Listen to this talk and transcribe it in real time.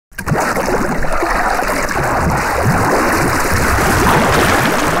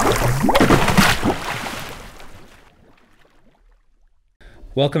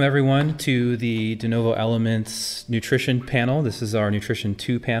Welcome everyone to the De Novo Elements Nutrition panel. This is our Nutrition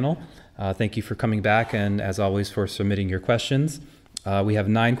 2 panel. Thank you for coming back and as always for submitting your questions. We have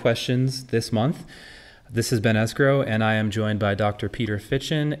 9 questions this month. This has been Esgro and I am joined by Dr. Peter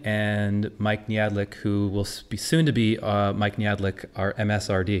Fitschen and Mike Niejadlik, who will be soon to be Mike Niejadlik, our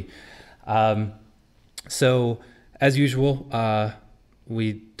MSRD. So as usual,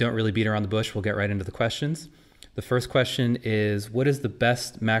 we don't really beat around the bush. We'll get right into the questions. The first question is, what is the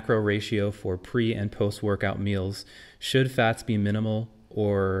best macro ratio for pre and post-workout meals? Should fats be minimal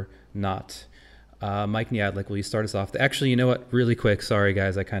or not? Mike Niejadlik, will you start us off? Actually, you know what? Really quick. Sorry,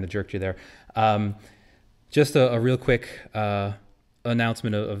 guys. I kind of jerked you there. Just a real quick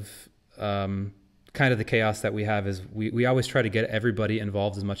announcement of kind of the chaos that we have is we always try to get everybody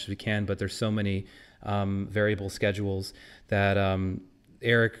involved as much as we can, but there's so many variable schedules that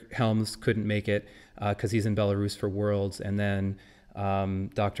Eric Helms couldn't make it because he's in Belarus for Worlds, and then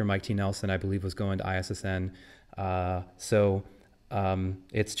Dr. Mike T. Nelson, I believe, was going to ISSN. So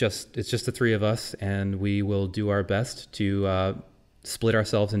it's just the three of us, and we will do our best to split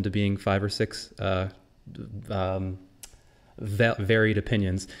ourselves into being 5 or 6 varied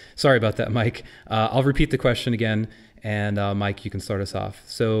opinions. Sorry about that, Mike. I'll repeat the question again, and Mike, you can start us off.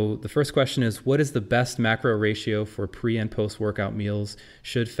 So the first question is, what is the best macro ratio for pre and post-workout meals?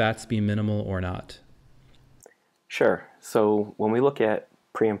 Should fats be minimal or not? Sure. So when we look at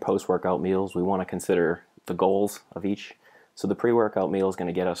pre and post-workout meals, we want to consider the goals of each. So the pre-workout meal is going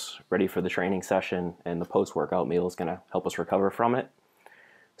to get us ready for the training session, and the post-workout meal is going to help us recover from it.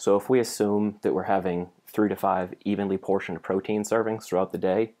 So if we assume that we're having 3 to 5 evenly portioned protein servings throughout the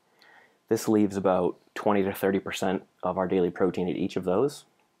day, this leaves about 20 to 30% of our daily protein at each of those.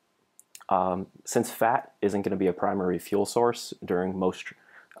 Since fat isn't going to be a primary fuel source during most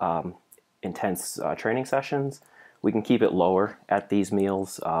intense training sessions, we can keep it lower at these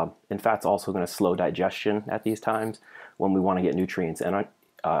meals. And fat's also going to slow digestion at these times when we want to get nutrients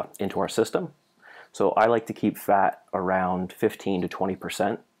into our system. So I like to keep fat around 15 to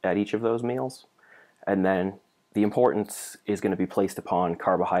 20% at each of those meals. And then the importance is going to be placed upon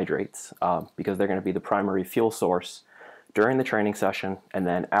carbohydrates because they're going to be the primary fuel source during the training session, and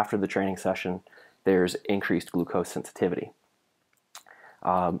then after the training session, there's increased glucose sensitivity.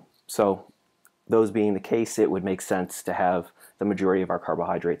 So those being the case, it would make sense to have the majority of our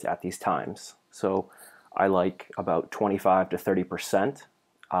carbohydrates at these times. So I like about 25 to 30%.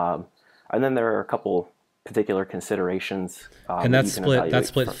 And then there are a couple particular considerations. And that's split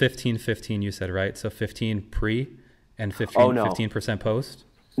 15-15, you said, right? So 15 pre and 15% post?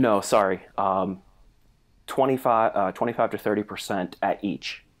 No, sorry. 25 to 30% at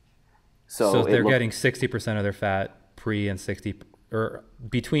each. So they're getting 60% of their fat pre and 60, or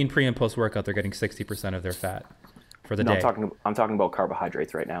between pre and post workout, they're getting 60% of their fat for the day. I'm talking about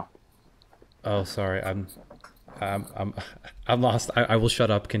carbohydrates right now. Oh, sorry. I'm lost. I will shut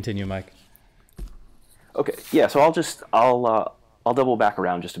up. Continue, Mike. Okay, yeah, so I'll double back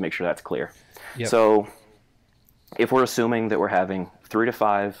around just to make sure that's clear. Yep. So if we're assuming that we're having 3 to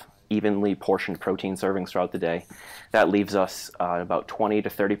 5 evenly portioned protein servings throughout the day, that leaves us about 20 to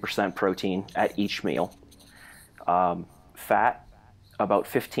 30% protein at each meal. Fat, about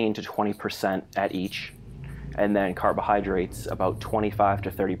 15 to 20% at each, and then carbohydrates, about 25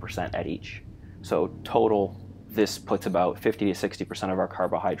 to 30% at each. So total, this puts about 50 to 60% of our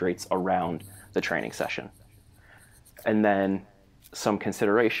carbohydrates around the training session. And then some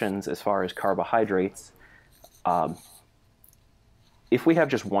considerations as far as carbohydrates. If we have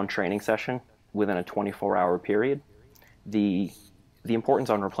just one training session within a 24-hour period, the importance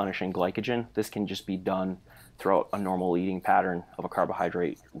on replenishing glycogen, this can just be done throughout a normal eating pattern of a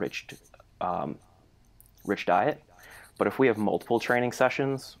carbohydrate-rich diet. But if we have multiple training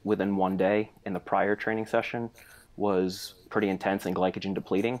sessions within one day and the prior training session was pretty intense and glycogen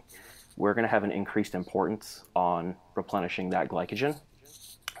depleting, we're going to have an increased importance on replenishing that glycogen.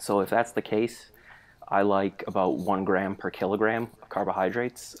 So if that's the case, I like about 1 gram per kilogram of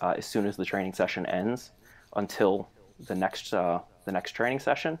carbohydrates as soon as the training session ends until the next training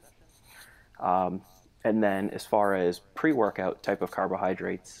session. And then as far as pre-workout type of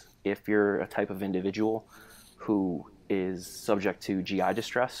carbohydrates, if you're a type of individual who is subject to GI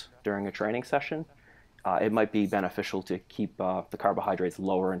distress during a training session, it might be beneficial to keep the carbohydrates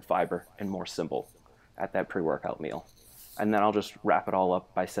lower in fiber and more simple at that pre-workout meal. And then I'll just wrap it all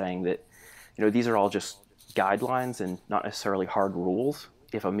up by saying that, these are all just guidelines and not necessarily hard rules.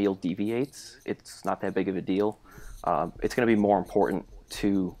 If a meal deviates, it's not that big of a deal. It's going to be more important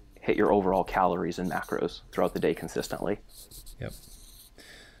to hit your overall calories and macros throughout the day consistently. Yep.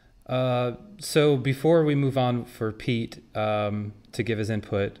 So before we move on for Pete to give his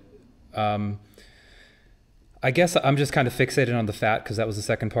input, I guess I'm just kind of fixated on the fat because that was the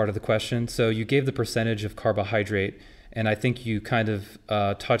second part of the question. So you gave the percentage of carbohydrate, and I think you kind of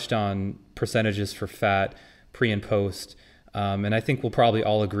touched on percentages for fat pre and post. And I think we'll probably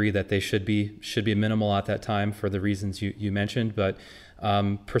all agree that they should be minimal at that time for the reasons you mentioned. But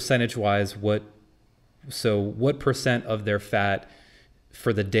percentage-wise, what percent of their fat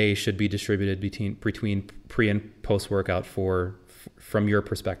for the day should be distributed between pre and post workout from your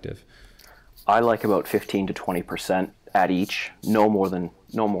perspective? I like about 15 to 20% at each, no more than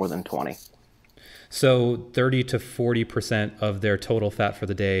 20. So 30 to 40% of their total fat for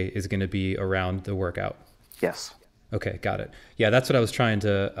the day is going to be around the workout. Yes. Okay, got it. Yeah, that's what I was trying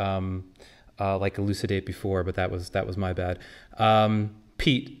to like elucidate before, but that was my bad.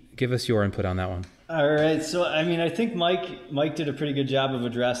 Pete, give us your input on that one. All right. So, I mean, I think Mike did a pretty good job of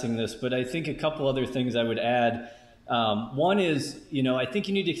addressing this, but I think a couple other things I would add. One is, I think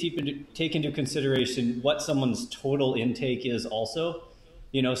you need to take into consideration what someone's total intake is also.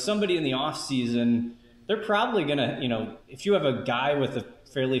 Somebody in the off season, they're probably going to, if you have a guy with a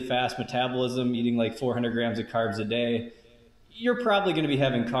fairly fast metabolism eating like 400 grams of carbs a day, you're probably going to be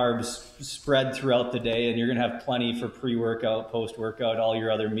having carbs spread throughout the day, and you're going to have plenty for pre-workout, post-workout, all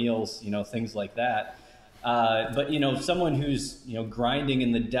your other meals, things like that. But, someone who's, grinding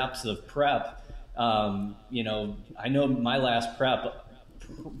in the depths of prep, I know my last prep,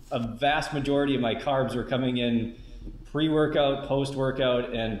 a vast majority of my carbs were coming in pre-workout,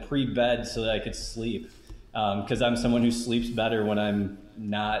 post-workout, and pre-bed so that I could sleep. Because I'm someone who sleeps better when I'm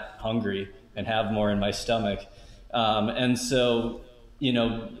not hungry and have more in my stomach. And so,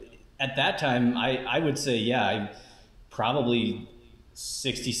 at that time, I would say, yeah, probably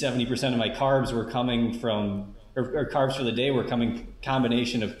 60, 70% of my carbs were coming from, or carbs for the day were coming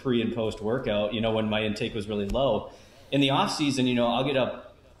combination of pre and post workout, when my intake was really low. In the off season, I'll get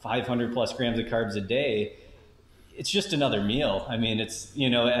up 500 plus grams of carbs a day. It's just another meal. I mean, it's,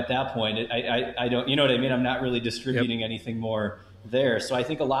 at that point, I don't, you know what I mean? I'm not really distributing anything more there. So I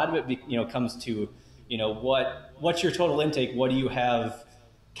think a lot of it, comes to, what's your total intake? What do you have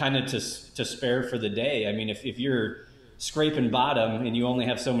kind of to spare for the day? I mean, if you're scraping bottom and you only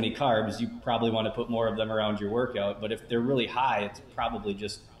have so many carbs, you probably want to put more of them around your workout. But if they're really high, it's probably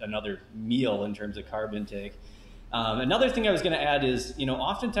just another meal in terms of carb intake. Another thing I was going to add is,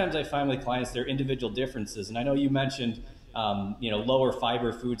 oftentimes I find with clients there are individual differences. And I know you mentioned, lower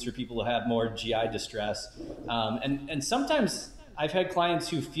fiber foods for people who have more GI distress. And sometimes I've had clients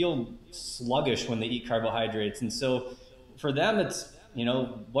who feel sluggish when they eat carbohydrates. And so for them, it's,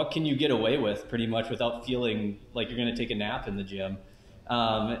 what can you get away with pretty much without feeling like you're going to take a nap in the gym?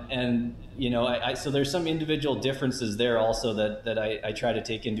 So there's some individual differences there also that I try to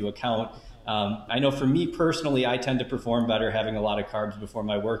take into account. I know for me personally, I tend to perform better having a lot of carbs before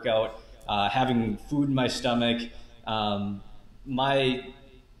my workout, having food in my stomach. I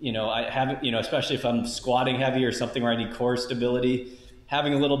haven't, especially if I'm squatting heavy or something where I need core stability,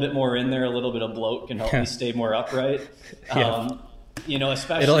 having a little bit more in there, a little bit of bloat can help me stay more upright.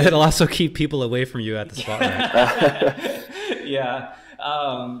 Especially it'll also keep people away from you at the squat rack. Yeah.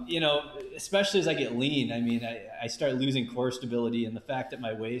 Especially as I get lean, I mean, I start losing core stability, and the fact that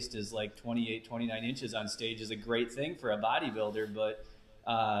my waist is like 28, 29 inches on stage is a great thing for a bodybuilder. But,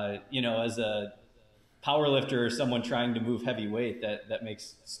 as a power lifter or someone trying to move heavy weight, that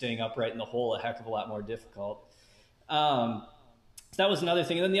makes staying upright in the hole a heck of a lot more difficult. That was another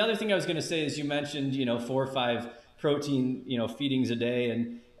thing. And then the other thing I was going to say is you mentioned, 4 or 5 protein, feedings a day.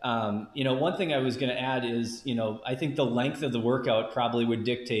 And, one thing I was going to add is, I think the length of the workout probably would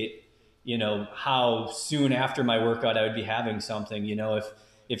dictate, how soon after my workout I would be having something.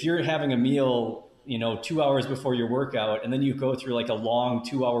 If you're having a meal, 2 hours before your workout, and then you go through like a long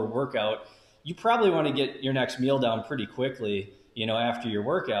 2-hour workout, you probably want to get your next meal down pretty quickly, after your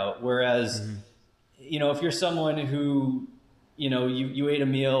workout. Whereas, if you're someone who, you ate a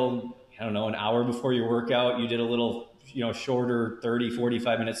meal, I don't know, an hour before your workout, you did a little, shorter 30,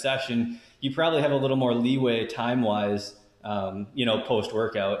 45-minute session, you probably have a little more leeway time-wise,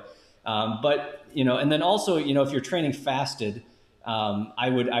 post-workout. And then also, if you're training fasted, I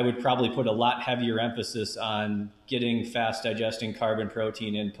would probably put a lot heavier emphasis on getting fast digesting carb and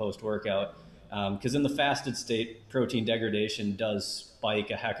protein in post-workout. Because in the fasted state, protein degradation does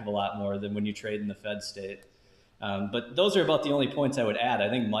spike a heck of a lot more than when you trade in the fed state. But those are about the only points I would add. I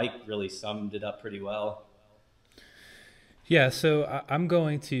think Mike really summed it up pretty well. Yeah, so I'm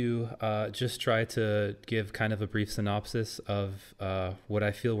going to just try to give kind of a brief synopsis of what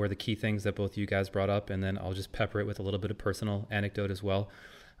I feel were the key things that both you guys brought up, and then I'll just pepper it with a little bit of personal anecdote as well.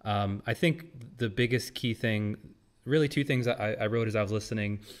 I think the biggest key thing, really two things I wrote as I was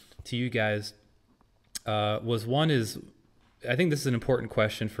listening to you guys, was one is, I think this is an important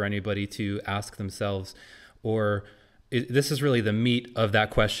question for anybody to ask themselves, or this is really the meat of that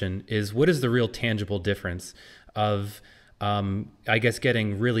question, is what is the real tangible difference of, I guess,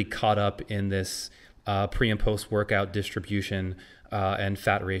 getting really caught up in this pre and post workout distribution and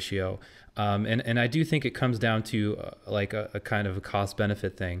fat ratio. And I do think it comes down to like a kind of a cost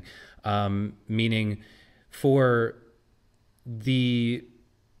benefit thing, meaning for the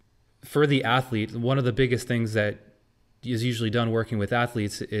athlete, one of the biggest things that is usually done working with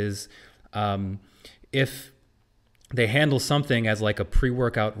athletes is if they handle something as like a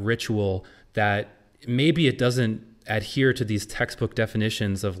pre-workout ritual that maybe it doesn't adhere to these textbook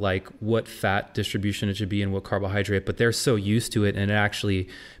definitions of like what fat distribution it should be and what carbohydrate, but they're so used to it and it actually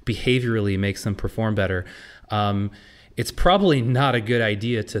behaviorally makes them perform better. It's probably not a good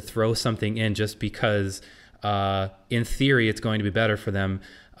idea to throw something in just because in theory it's going to be better for them,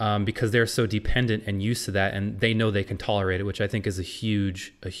 because they're so dependent and used to that and they know they can tolerate it, which I think is a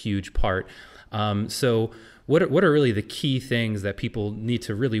huge part. So what are really the key things that people need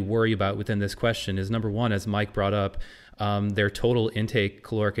to really worry about within this question is, number one, as Mike brought up, their total intake,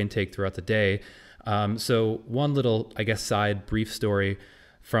 caloric intake throughout the day. So one little, I guess, side brief story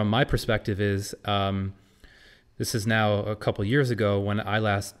from my perspective is, this is now a couple years ago when I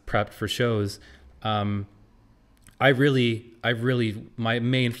last prepped for shows. I really, my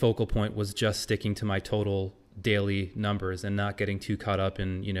main focal point was just sticking to my total daily numbers and not getting too caught up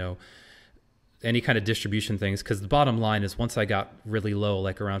in, any kind of distribution things. Cause the bottom line is once I got really low,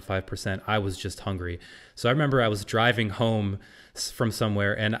 like around 5%, I was just hungry. So I remember I was driving home from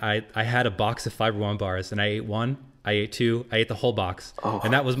somewhere and I had a box of Fiber One bars and I ate one, I ate two, I ate the whole box. Oh.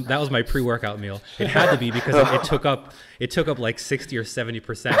 And that was my pre-workout meal. It had to be because it took up like 60 or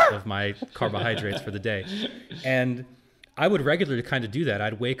 70% of my carbohydrates for the day. And I would regularly kind of do that.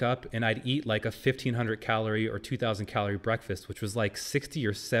 I'd wake up and I'd eat like a 1,500 calorie or 2,000 calorie breakfast, which was like 60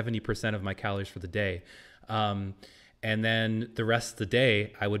 or 70% of my calories for the day. And then the rest of the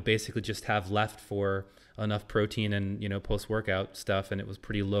day, I would basically just have left for enough protein and, post-workout stuff. And it was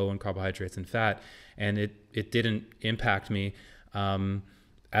pretty low in carbohydrates and fat. And it didn't impact me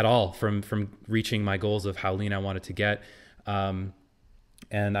at all from reaching my goals of how lean I wanted to get.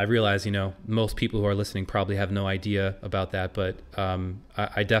 And I realize, most people who are listening probably have no idea about that, but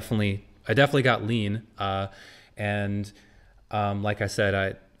I definitely got lean. And like I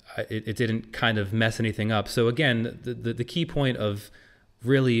said, it didn't kind of mess anything up. So again, the key point of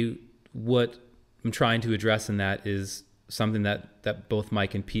really what I'm trying to address in that is something that both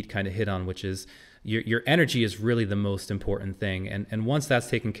Mike and Pete kind of hit on, which is your energy is really the most important thing. And once that's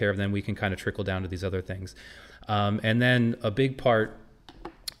taken care of, then we can kind of trickle down to these other things. And then a big part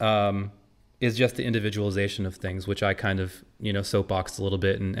is just the individualization of things, which I kind of, soapboxed a little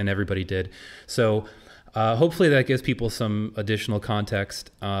bit and everybody did. So hopefully that gives people some additional context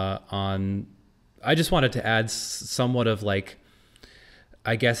on, I just wanted to add somewhat of like,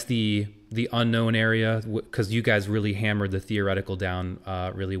 I guess the unknown area, because you guys really hammered the theoretical down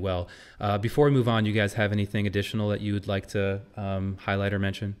really well. Before we move on, you guys have anything additional that you would like to highlight or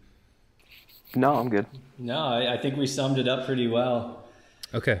mention? No, I'm good. No, I think we summed it up pretty well.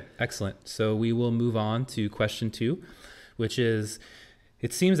 Okay, excellent. So we will move on to question 2, which is,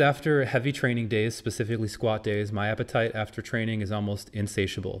 it seems after heavy training days, specifically squat days, my appetite after training is almost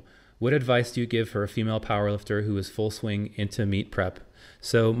insatiable. What advice do you give for a female powerlifter who is full swing into meet prep?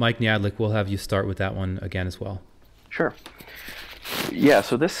 So Mike Niejadlik, we'll have you start with that one again as well. Sure. Yeah,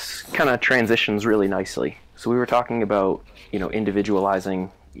 so this kind of transitions really nicely. So we were talking about, individualizing,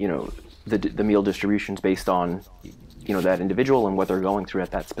 the meal distributions based on that individual and what they're going through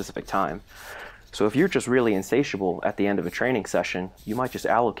at that specific time. So if you're just really insatiable at the end of a training session, you might just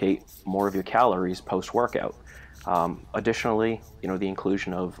allocate more of your calories post-workout. Additionally, the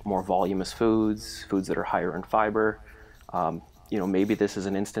inclusion of more voluminous foods that are higher in fiber. Maybe this is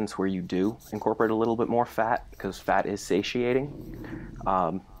an instance where you do incorporate a little bit more fat because fat is satiating.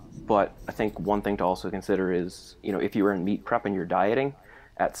 But I think one thing to also consider is, if you were in meet prep and you're dieting,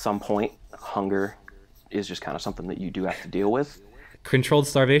 at some point, hunger is just kind of something that you do have to deal with. Controlled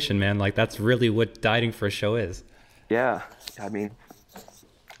starvation, man. Like that's really what dieting for a show is. Yeah. I mean,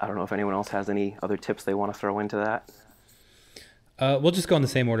 I don't know if anyone else has any other tips they want to throw into that. We'll just go in the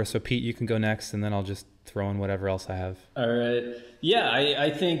same order. So Pete, you can go next and then I'll just throw in whatever else I have. All right. Yeah, I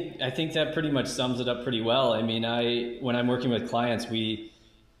think that pretty much sums it up pretty well. I mean, when I'm working with clients, we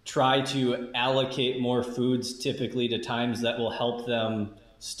try to allocate more foods typically to times that will help them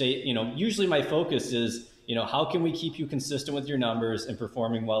stay, usually my focus is how can we keep you consistent with your numbers and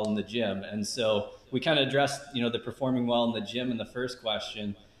performing well in the gym? And so we kind of addressed, the performing well in the gym in the first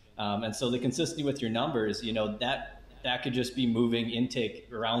question. And so the consistency with your numbers, that could just be moving intake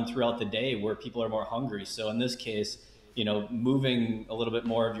around throughout the day where people are more hungry. So in this case, moving a little bit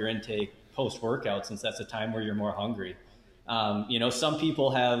more of your intake post-workout, since that's a time where you're more hungry. Some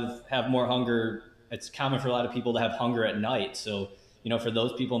people have more hunger. It's common for a lot of people to have hunger at night. So, for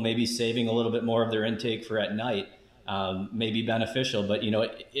those people, maybe saving a little bit more of their intake for at night may be beneficial. But,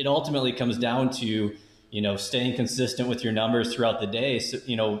 it ultimately comes down to, staying consistent with your numbers throughout the day.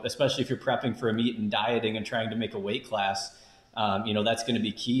 So, especially if you're prepping for a meet and dieting and trying to make a weight class, that's going to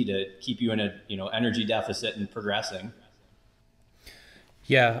be key to keep you in a, energy deficit and progressing.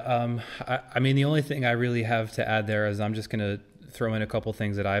 Yeah. I mean, the only thing I really have to add there is I'm just going to throw in a couple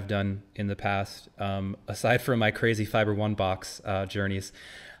things that I've done in the past, aside from my crazy Fiber One box journeys,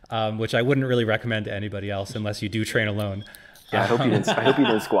 which I wouldn't really recommend to anybody else unless you do train alone. Yeah, I hope you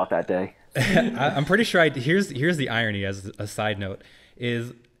didn't squat that day. I'm pretty sure here's the irony as a side note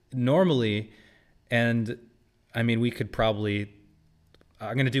is normally, and I mean, we could probably,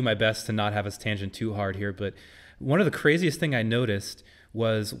 I'm going to do my best to not have us tangent too hard here, but one of the craziest thing I noticed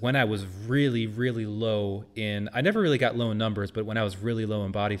was when I was really, really low I never really got low in numbers, but when I was really low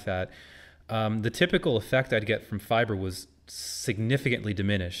in body fat, the typical effect I'd get from fiber was significantly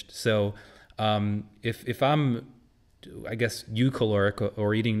diminished. So if I'm, I guess, eukcaloric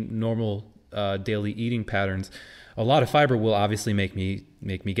or eating normal daily eating patterns, a lot of fiber will obviously make me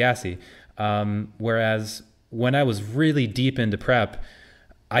gassy. Whereas when I was really deep into prep,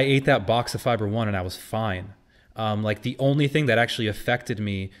 I ate that box of Fiber One and I was fine. Like the only thing that actually affected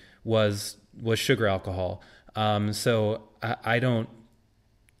me was sugar alcohol. So I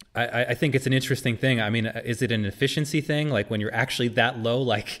think it's an interesting thing. I mean, is it an efficiency thing? Like when you're actually that low,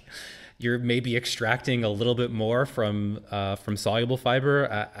 like you're maybe extracting a little bit more from soluble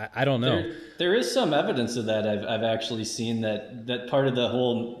fiber. I don't know. There is some evidence of that. I've actually seen that part of the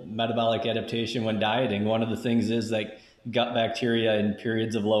whole metabolic adaptation when dieting. One of the things is like gut bacteria in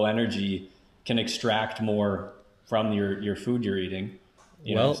periods of low energy can extract more from your food you're eating.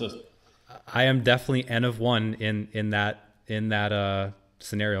 I am definitely N of one in that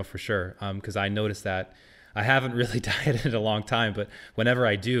scenario for sure. Because I noticed that I haven't really dieted in a long time, but whenever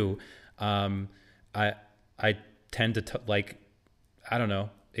I do, I tend to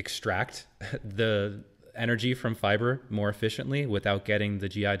extract the energy from fiber more efficiently without getting the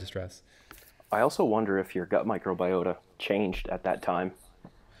GI distress. I also wonder if your gut microbiota changed at that time.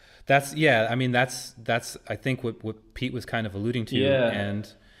 That's I think what Pete was kind of alluding to. Yeah.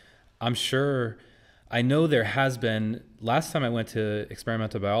 And I'm sure, I know there has been, last time I went to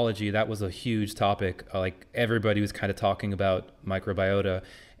experimental biology, that was a huge topic. Like everybody was kind of talking about microbiota,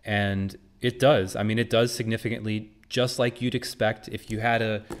 and it does significantly, just like you'd expect if you had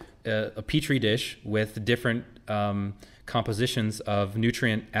a petri dish with different compositions of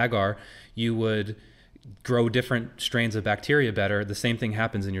nutrient agar, you would grow different strains of bacteria better. The same thing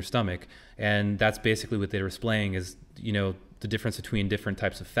happens in your stomach. And that's basically what they were displaying is, the difference between different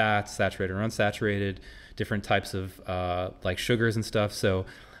types of fats, saturated or unsaturated, different types of like sugars and stuff. So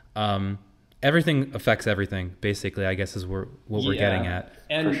everything affects everything, basically, I guess is what we're getting at.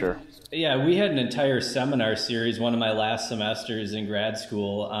 And for sure. Yeah, we had an entire seminar series, one of my last semesters in grad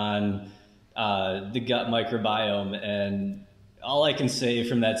school, on the gut microbiome. And all I can say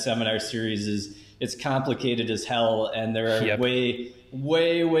from that seminar series is it's complicated as hell, and there are way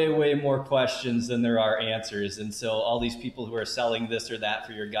more questions than there are answers. And so all these people who are selling this or that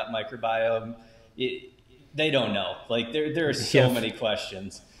for your gut microbiome, they don't know. Like there are so many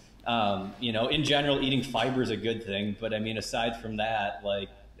questions. In general, eating fiber is a good thing, but I mean, aside from that, like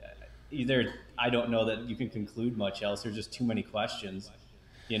I don't know that you can conclude much else. There's just too many questions.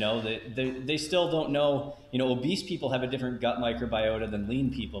 They still don't know. Obese people have a different gut microbiota than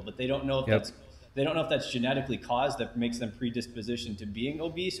lean people, but they don't know if that's genetically caused, that makes them predispositioned to being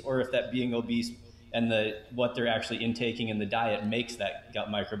obese, or if that being obese and what they're actually intaking in the diet makes that gut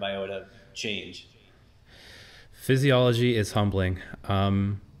microbiota change. Physiology is humbling.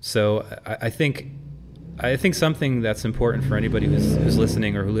 So I think something that's important for anybody who's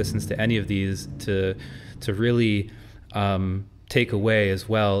listening or who listens to any of these to really take away as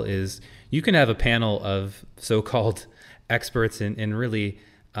well is you can have a panel of so-called experts in really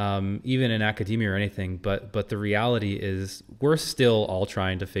even in academia or anything, but the reality is we're still all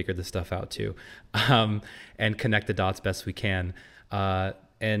trying to figure this stuff out too, and connect the dots best we can.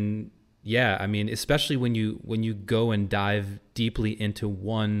 And yeah, I mean, especially when you go and dive deeply into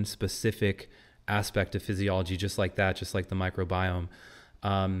one specific aspect of physiology, just like the microbiome.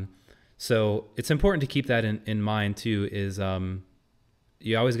 So it's important to keep that in mind too, is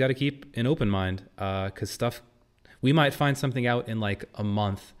you always got to keep an open mind, because we might find something out in like a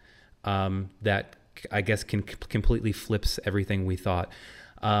month that I guess completely flips everything we thought.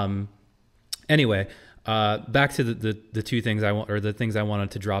 Anyway, back to the two things the things I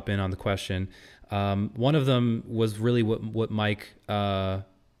wanted to drop in on the question. One of them was really what Mike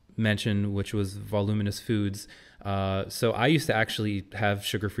mentioned, which was voluminous foods. So I used to actually have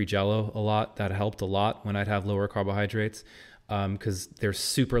sugar-free Jell-O a lot. That helped a lot when I'd have lower carbohydrates, because they're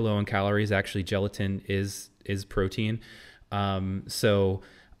super low in calories. Actually, gelatin is protein. So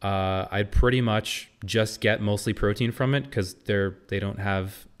I'd pretty much just get mostly protein from it, because they don't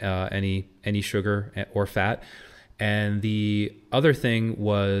have any sugar or fat. And the other thing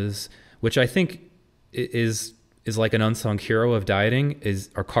was, which I think is like an unsung hero of dieting,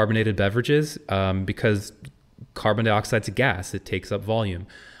 are carbonated beverages, because carbon dioxide's a gas. It takes up volume.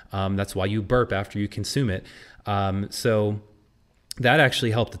 That's why you burp after you consume it. So that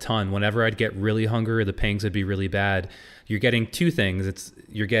actually helped a ton. Whenever I'd get really hungry, the pangs would be really bad. You're getting two things.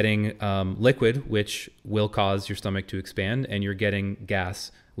 You're getting liquid, which will cause your stomach to expand, and you're getting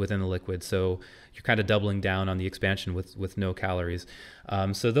gas within the liquid. So you're kind of doubling down on the expansion with no calories.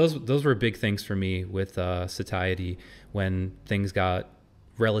 So those were big things for me with satiety when things got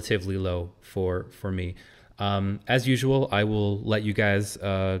relatively low for me. As usual, I will let you guys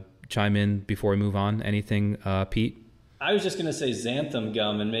chime in before we move on. Anything, Pete? I was just going to say xanthan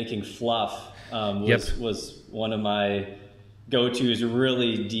gum and making fluff was one of my go-tos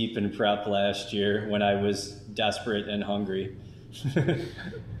really deep in prep last year when I was desperate and hungry.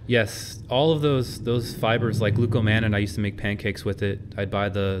 Yes, all of those fibers like glucomannan, I used to make pancakes with it. I'd buy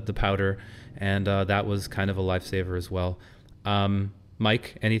the powder, and that was kind of a lifesaver as well.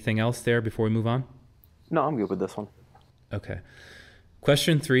 Mike, anything else there before we move on? No, I'm good with this one. Okay.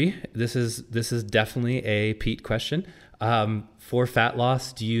 Question 3. This is definitely a Pete question. For fat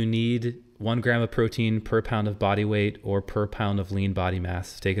loss, do you need 1 gram of protein per pound of body weight or per pound of lean body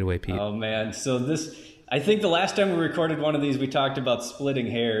mass? Take it away, Pete. Oh man, so I think the last time we recorded one of these, we talked about splitting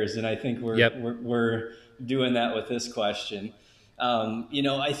hairs, and I think we're doing that with this question.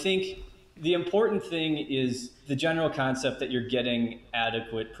 I think the important thing is the general concept that you're getting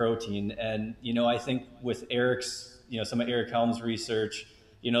adequate protein. And, I think with some of Eric Helm's research,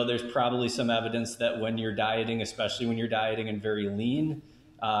 there's probably some evidence that when you're dieting, especially when you're dieting and very lean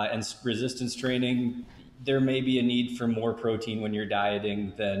and resistance training, there may be a need for more protein when you're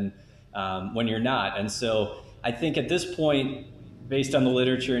dieting than when you're not. And so I think at this point, based on the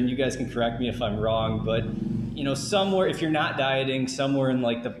literature, and you guys can correct me if I'm wrong, but somewhere, if you're not dieting, somewhere in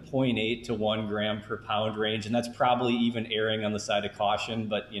like the 0.8 to 1 gram per pound range, and that's probably even erring on the side of caution,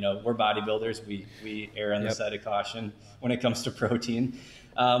 but we're bodybuilders, we err on the side of caution when it comes to protein.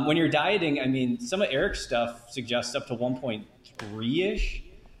 When you're dieting, I mean, some of Eric's stuff suggests up to 1.3-ish.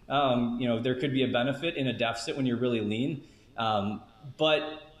 There could be a benefit in a deficit when you're really lean.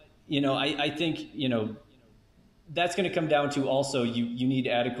 But I think, that's going to come down to also you need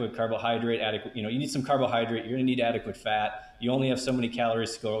adequate carbohydrate, you need some carbohydrate, you're going to need adequate fat. You only have so many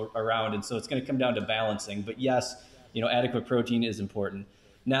calories to go around. And so it's going to come down to balancing. But yes, adequate protein is important.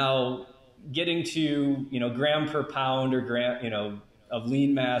 Now, getting to, gram per pound or gram, of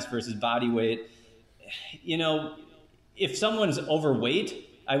lean mass versus body weight, if someone's overweight,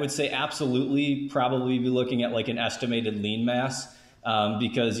 I would say absolutely probably be looking at like an estimated lean mass.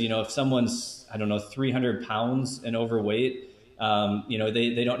 Because, if someone's, 300 pounds and overweight,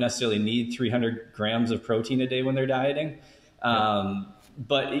 they don't necessarily need 300 grams of protein a day when they're dieting.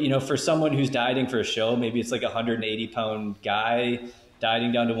 But, for someone who's dieting for a show, maybe it's like a 180-pound guy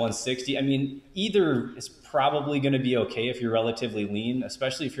dieting down to 160. I mean, either is probably going to be okay if you're relatively lean,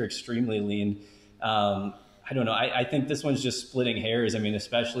 especially if you're extremely lean. I don't know. I think this one's just splitting hairs. I mean,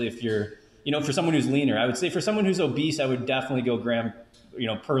 especially if you're, for someone who's leaner, I would say for someone who's obese, I would definitely go gram,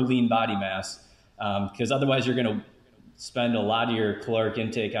 per lean body mass. Because otherwise you're going to spend a lot of your caloric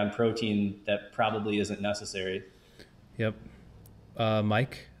intake on protein that probably isn't necessary. Yep.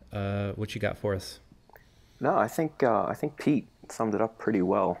 Mike, what you got for us? No, I think Pete summed it up pretty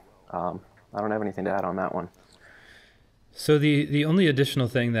well. I don't have anything to add on that one. So the only additional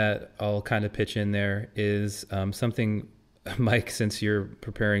thing that I'll kind of pitch in there is something, Mike, since you're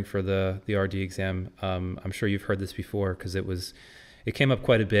preparing for the RD exam, I'm sure you've heard this before because it came up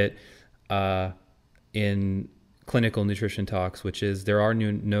quite a bit in clinical nutrition talks, which is there are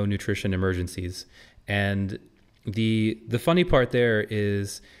no nutrition emergencies. And the funny part there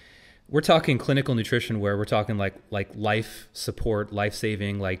is we're talking clinical nutrition where we're talking like life support, life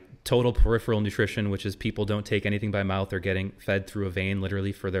saving, like total peripheral nutrition, which is people don't take anything by mouth, they're getting fed through a vein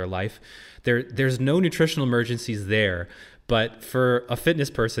literally for their life. There's no nutritional emergencies there, but for a fitness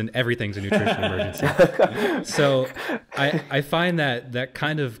person, everything's a nutrition emergency. So I find that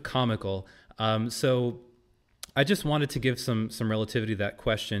kind of comical. So I just wanted to give some relativity to that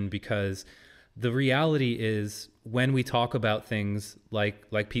question, because the reality is, when we talk about things like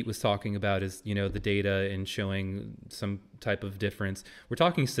Pete was talking about, is, you know, the data and showing some type of difference, we're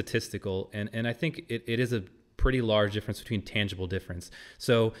talking statistical, and I think it is a pretty large difference between tangible difference.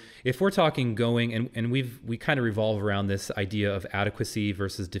 So if we're talking going, and we kind of revolve around this idea of adequacy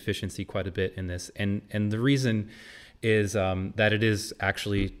versus deficiency quite a bit in this, and the reason is that it is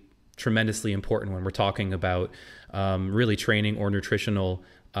actually tremendously important when we're talking about really training or nutritional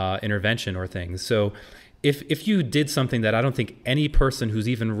intervention or things. So if you did something that I don't think any person who's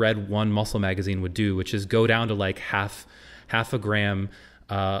even read one muscle magazine would do, which is go down to like half a gram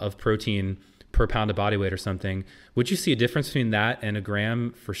of protein per pound of body weight or something, would you see a difference between that and a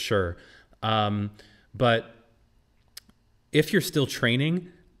gram? For sure. But if you're still training,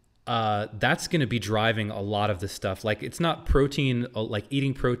 that's going to be driving a lot of this stuff. Like, it's not protein, like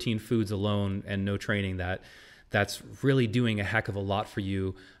eating protein foods alone and no training that's really doing a heck of a lot for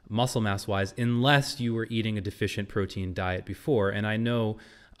you muscle mass wise, unless you were eating a deficient protein diet before. And I know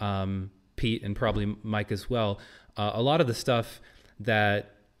Pete and probably Mike as well, a lot of the stuff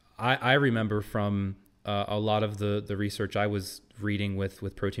that I remember from a lot of the research I was reading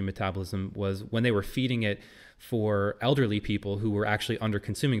with protein metabolism was when they were feeding it for elderly people who were actually under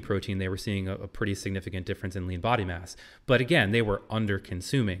consuming protein, they were seeing a pretty significant difference in lean body mass. But again, they were under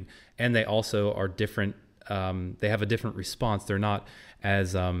consuming, and they also are different. They have a different response. They're not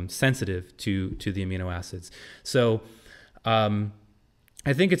as sensitive to the amino acids. So I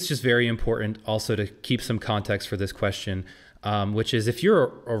think it's just very important also to keep some context for this question, which is, if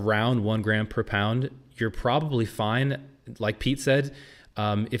you're around 1 gram per pound, you're probably fine. Like Pete said,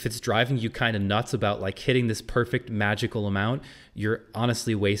 if it's driving you kind of nuts about like hitting this perfect magical amount, you're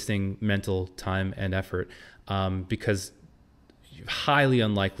honestly wasting mental time and effort, because highly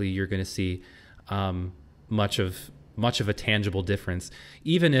unlikely you're going to see much of a tangible difference.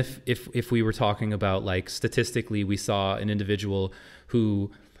 Even if we were talking about, like, statistically, we saw an individual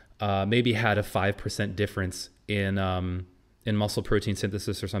who maybe had a 5% difference in muscle protein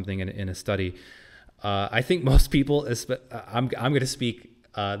synthesis or something in a study. I think most people, I'm going to speak,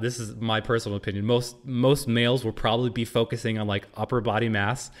 this is my personal opinion, most males will probably be focusing on like upper body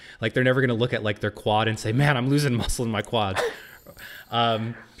mass. Like, they're never going to look at like their quad and say, man, I'm losing muscle in my quad.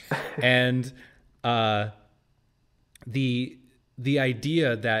 The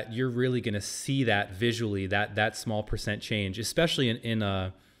idea that you're really going to see that visually, that small percent change, especially in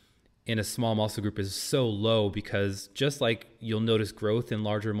a small muscle group, is so low, because just like you'll notice growth in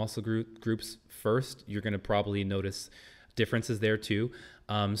larger muscle groups first, you're going to probably notice differences there too.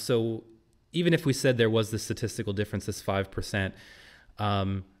 So even if we said there was this statistical difference, this 5%,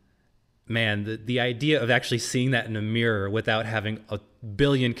 man, the idea of actually seeing that in a mirror without having a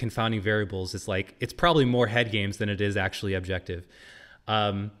billion confounding variables is like, it's probably more head games than it is actually objective.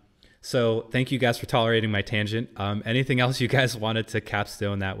 So thank you guys for tolerating my tangent. Anything else you guys wanted to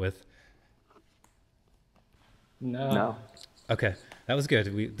capstone that with? No. Okay, that was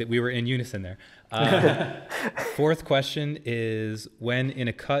good. We were in unison there. Fourth question is, when in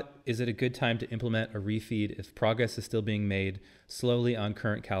a cut, is it a good time to implement a refeed if progress is still being made slowly on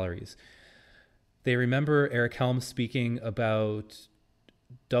current calories? They remember Eric Helms speaking about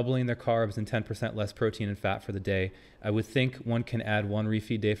doubling their carbs and 10% less protein and fat for the day. I would think one can add 1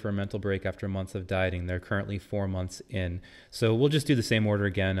 refeed day for a mental break after months of dieting. They're currently 4 months in. So we'll just do the same order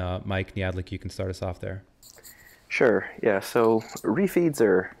again. Mike Niejadlik, you can start us off there. Sure. Yeah. So refeeds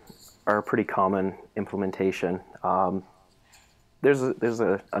are a pretty common implementation. There's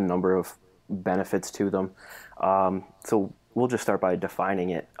a number of benefits to them. So we'll just start by defining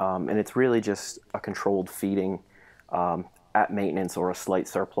it. And it's really just a controlled feeding at maintenance or a slight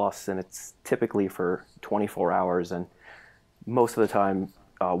surplus. And it's typically for 24 hours and most of the time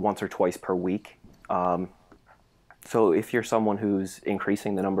once or twice per week. So if you're someone who's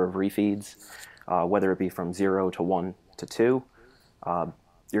increasing the number of refeeds, whether it be from 0 to 1 to 2,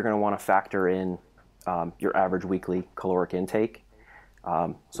 you're going to want to factor in your average weekly caloric intake.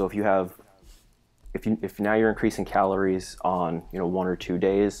 So if now you're increasing calories on 1 or 2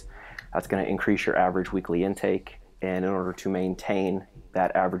 days, that's going to increase your average weekly intake. And in order to maintain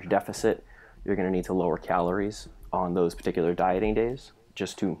that average deficit, you're going to need to lower calories on those particular dieting days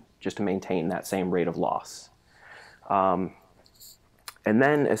just to maintain that same rate of loss. And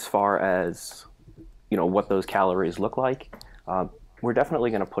then as far as what those calories look like, we're definitely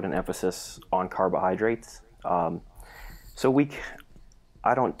going to put an emphasis on carbohydrates. So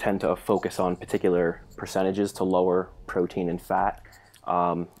I don't tend to focus on particular percentages to lower protein and fat.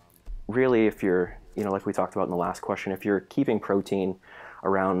 Really, if you're, like we talked about in the last question, if you're keeping protein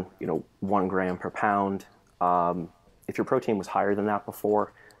around, 1 gram per pound, if your protein was higher than that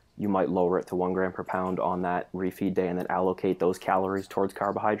before, you might lower it to 1 gram per pound on that refeed day and then allocate those calories towards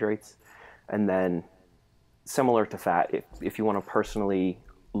carbohydrates. And then similar to fat, if you want to personally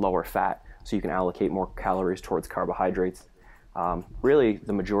lower fat so you can allocate more calories towards carbohydrates, really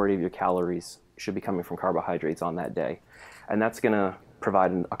the majority of your calories should be coming from carbohydrates on that day. And that's going to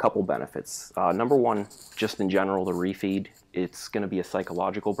provide a couple benefits. Number one, just in general, the refeed, it's going to be a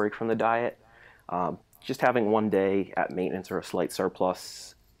psychological break from the diet. Just having one day at maintenance or a slight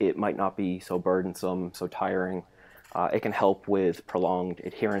surplus, it might not be so burdensome, so tiring. It can help with prolonged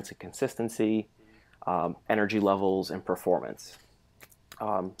adherence and consistency, energy levels, and performance.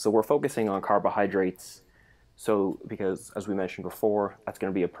 So we're focusing on carbohydrates because, as we mentioned before, that's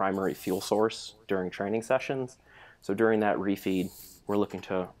going to be a primary fuel source during training sessions. So during that refeed, we're looking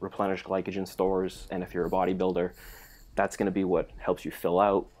to replenish glycogen stores, and if you're a bodybuilder, that's going to be what helps you fill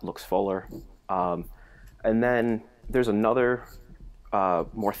out, looks fuller. And then there's another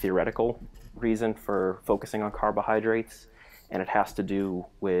more theoretical reason for focusing on carbohydrates, and it has to do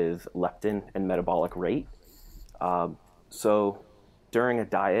with leptin and metabolic rate. So during a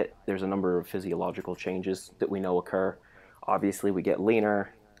diet, there's a number of physiological changes that we know occur. Obviously, we get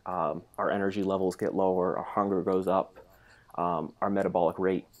leaner, our energy levels get lower, our hunger goes up, our metabolic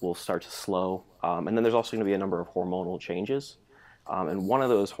rate will start to slow. And then there's also going to be a number of hormonal changes. And one of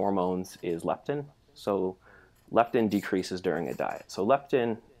those hormones is leptin. So leptin decreases during a diet. So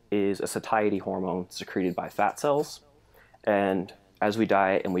leptin is a satiety hormone secreted by fat cells. And as we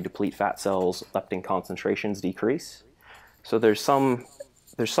diet and we deplete fat cells, leptin concentrations decrease. So there's some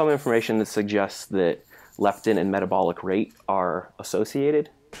information that suggests that leptin and metabolic rate are associated,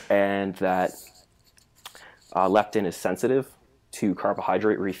 and that leptin is sensitive to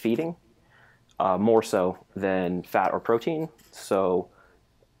carbohydrate refeeding, more so than fat or protein. So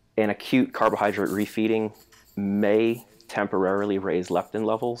an acute carbohydrate refeeding may temporarily raise leptin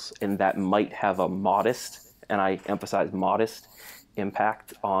levels, and that might have a modest, and I emphasize modest,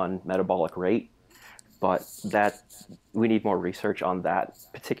 impact on metabolic rate. But we need more research on that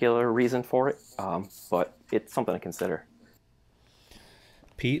particular reason for it, but it's something to consider.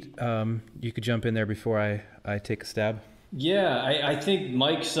 Pete, you could jump in there before I take a stab. Yeah, I think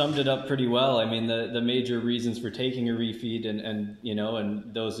Mike summed it up pretty well. I mean, the major reasons for taking a refeed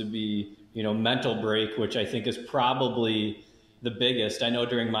and those would be, mental break, which I think is probably the biggest. I know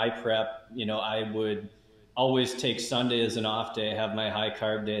during my prep, I would always take Sunday as an off day, have my high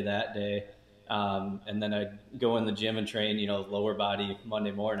carb day that day. And then I'd go in the gym and train, lower body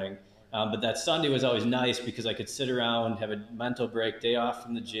Monday morning. But that Sunday was always nice because I could sit around, have a mental break, day off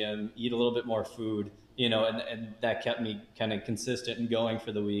from the gym, eat a little bit more food, and that kept me kind of consistent and going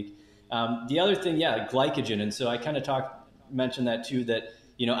for the week. The other thing, glycogen. And so I kind of mentioned that too, that,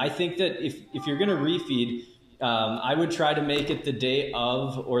 I think that if you're going to refeed, I would try to make it the day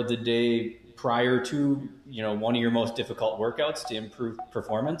of or the day prior to, one of your most difficult workouts to improve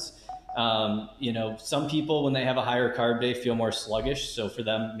performance. Some people, when they have a higher carb day, feel more sluggish. So for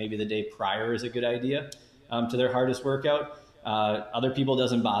them, maybe the day prior is a good idea to their hardest workout. Other people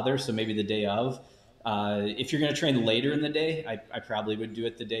doesn't bother, so maybe the day of. If you're going to train later in the day, I probably would do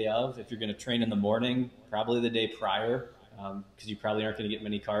it the day of. If you're going to train in the morning, probably the day prior, because you probably aren't going to get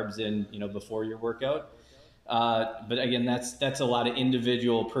many carbs in, before your workout. But again, that's a lot of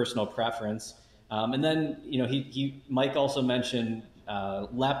individual personal preference. And then, Mike also mentioned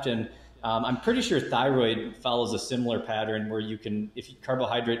leptin. I'm pretty sure thyroid follows a similar pattern where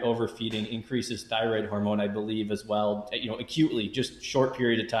carbohydrate overfeeding increases thyroid hormone, I believe, as well, acutely, just short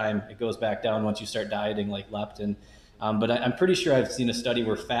period of time. It goes back down once you start dieting like leptin. But I'm pretty sure I've seen a study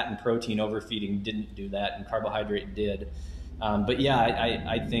where fat and protein overfeeding didn't do that and carbohydrate did. But yeah,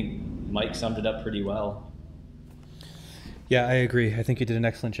 I think Mike summed it up pretty well. Yeah, I agree. I think you did an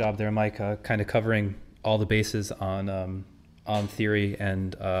excellent job there, Mike, kind of covering all the bases on theory,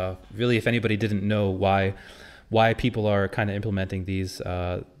 and really, if anybody didn't know why people are kind of implementing these,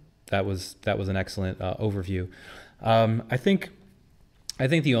 that was an excellent overview. I think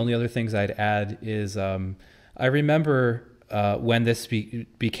the only other things I'd add is I remember when this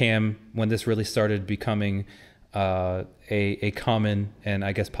really started becoming a common and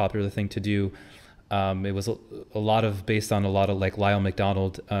I guess popular thing to do. It was a lot of based on a lot of like Lyle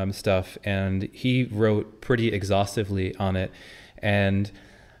McDonald stuff, and he wrote pretty exhaustively on it. And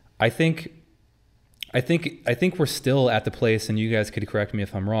I think I think we're still at the place, and you guys could correct me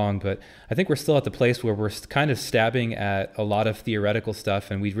if I'm wrong, but I think we're still at the place where we're kind of stabbing at a lot of theoretical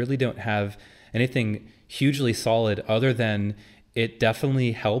stuff, and we really don't have anything hugely solid other than it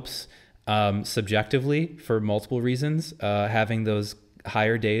definitely helps subjectively for multiple reasons, having those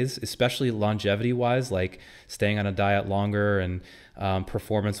higher days, especially longevity wise, like staying on a diet longer, and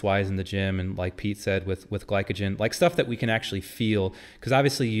performance wise in the gym, and like Pete said with glycogen, like stuff that we can actually feel, because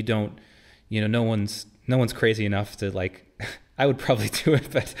obviously you don't, no one's crazy enough to, like, I would probably do it,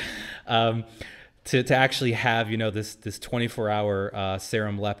 but to actually have, this 24-hour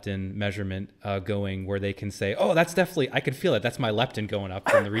serum leptin measurement going, where they can say, oh, that's definitely, I can feel it, that's my leptin going up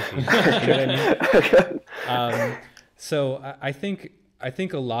from the refeed. You know what I mean? So I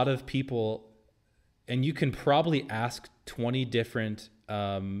think a lot of people, and you can probably ask 20 different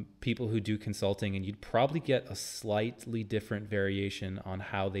people who do consulting, and you'd probably get a slightly different variation on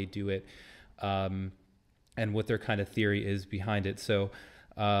how they do it, and what their kind of theory is behind it. So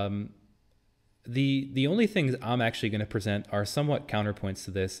the only things I'm actually going to present are somewhat counterpoints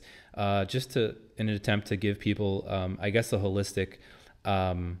to this, just in an attempt to give people, I guess, a holistic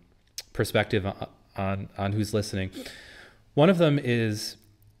perspective on who's listening. One of them is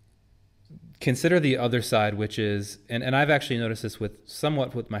consider the other side, which is, and I've actually noticed this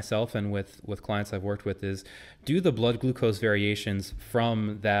somewhat with myself and with clients I've worked with, is do the blood glucose variations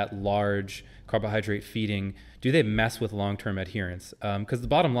from that large carbohydrate feeding, do they mess with long-term adherence? Because the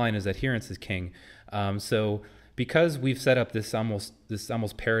bottom line is adherence is king. So because we've set up this almost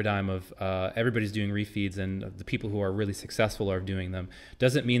paradigm of everybody's doing refeeds, and the people who are really successful are doing them,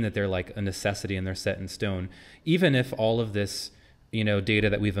 doesn't mean that they're like a necessity and they're set in stone. Even if all of this data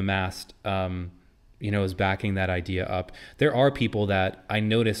that we've amassed, is backing that idea up, there are people that I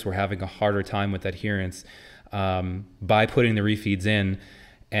notice were having a harder time with adherence by putting the refeeds in,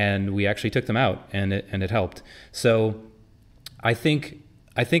 and we actually took them out, and it helped. So I think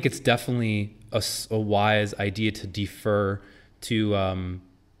it's definitely a wise idea to defer to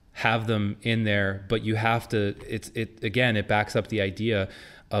have them in there, but you have to. It backs up the idea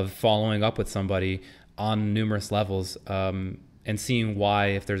of following up with somebody on numerous levels, and seeing why,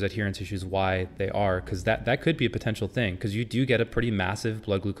 if there's adherence issues, why they are, because that could be a potential thing, because you do get a pretty massive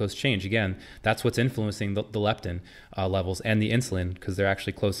blood glucose change. Again, that's what's influencing the leptin levels and the insulin, because they're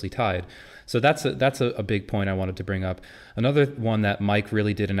actually closely tied. So that's a big point I wanted to bring up. Another one that Mike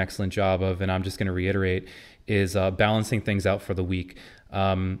really did an excellent job of, and I'm just going to reiterate, is balancing things out for the week.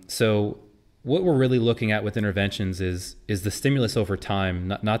 So what we're really looking at with interventions is the stimulus over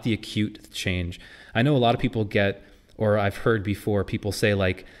time, not the acute change. I know a lot of people or I've heard before people say,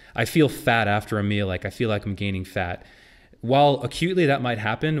 like, I feel fat after a meal, like I feel like I'm gaining fat. While acutely that might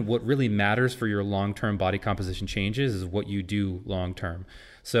happen, what really matters for your long-term body composition changes is what you do long-term.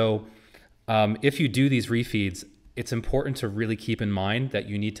 So if you do these refeeds, it's important to really keep in mind that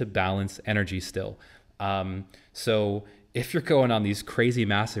you need to balance energy still. So if you're going on these crazy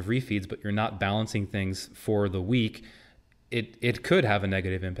massive refeeds, but you're not balancing things for the week, it could have a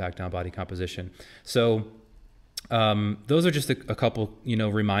negative impact on body composition. So those are just a couple,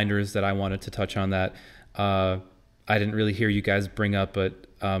 reminders that I wanted to touch on that I didn't really hear you guys bring up, but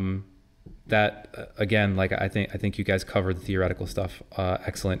that again, like I think you guys covered the theoretical stuff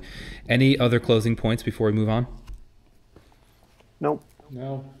excellent. Any other closing points before we move on? Nope.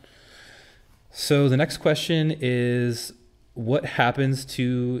 No. So the next question is, what happens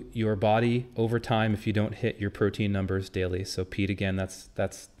to your body over time if you don't hit your protein numbers daily? So Pete, again,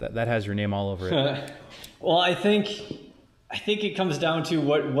 that has your name all over it. Well, I think it comes down to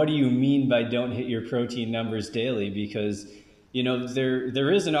what do you mean by don't hit your protein numbers daily? Because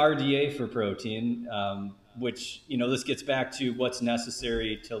there is an RDA for protein, which this gets back to what's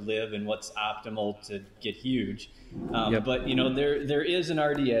necessary to live and what's optimal to get huge. Yep. But there is an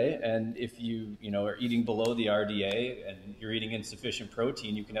RDA, and if you are eating below the RDA and you're eating insufficient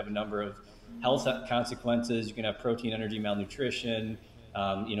protein, you can have a number of health consequences. You can have protein energy malnutrition.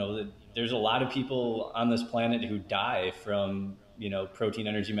 There's a lot of people on this planet who die from protein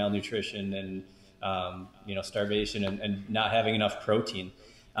energy malnutrition and starvation and not having enough protein.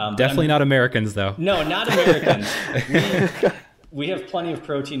 Definitely not Americans, though. No, not Americans. We have plenty of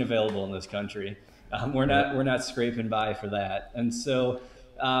protein available in this country. We're not scraping by for that. And so,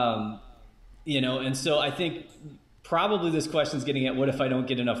 I think probably this question is getting at, what if I don't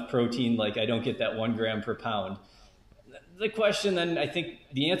get enough protein? Like I don't get that 1 gram per pound. The question then, I think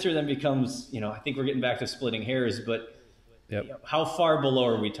the answer then becomes, I think we're getting back to splitting hairs, but Yep. How far below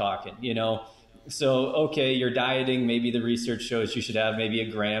are we talking? So, okay, you're dieting, maybe the research shows you should have maybe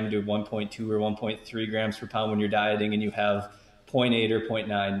 1 gram to 1.2 or 1.3 grams per pound when you're dieting, and you have 0.8 or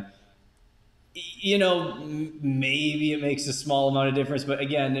 0.9. You know, maybe it makes a small amount of difference, but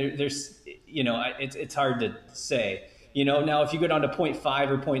again, there's, you know, it's hard to say. You know, now if you go down to zero point 0.5 or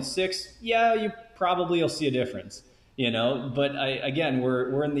zero point 0.6, yeah, you probably will see a difference. You know, but again,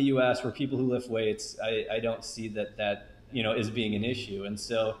 we're in the U.S. where people who lift weights, I don't see that you know is being an issue, and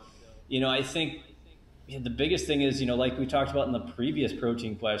so, you know, I think the biggest thing is, you know, like we talked about in the previous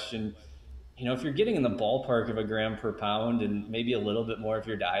protein question, you know, if you're getting in the ballpark of a gram per pound and maybe a little bit more if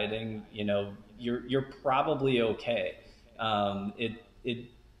you're dieting, you know, you're probably okay. It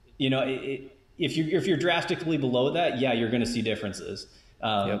you know, if you're drastically below that, yeah, you're going to see differences.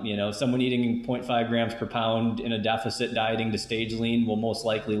 Yep. You know, someone eating 0.5 grams per pound in a deficit dieting to stage lean will most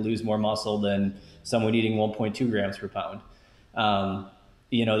likely lose more muscle than someone eating 1.2 grams per pound.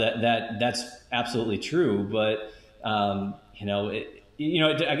 You know, that's absolutely true, but you know,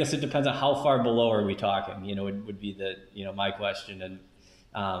 I guess it depends on how far below are we talking. You know, it would be my question,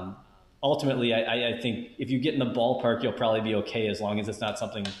 and ultimately, I think if you get in the ballpark, you'll probably be okay as long as it's not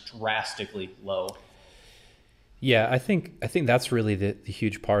something drastically low. Yeah, I think that's really the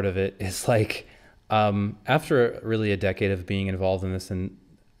huge part of it is like, after really a decade of being involved in this and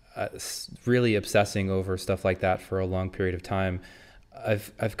really obsessing over stuff like that for a long period of time,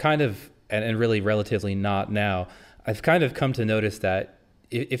 I've kind of, and really relatively not now, I've kind of come to notice that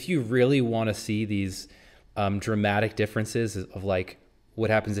if you really want to see these dramatic differences of like what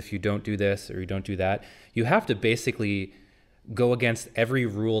happens if you don't do this or you don't do that, you have to basically go against every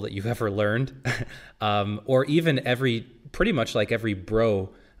rule that you've ever learned, or even pretty much like every bro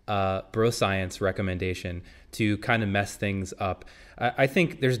science recommendation to kind of mess things up. I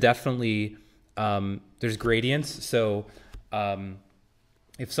think there's definitely, there's gradients. So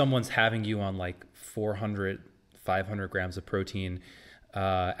if someone's having you on like 400, 500 grams of protein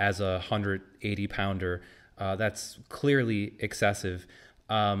as a 180 pounder, that's clearly excessive.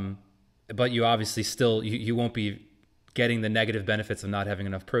 But you obviously still, you won't be getting the negative benefits of not having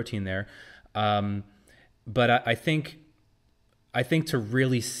enough protein there. But I think to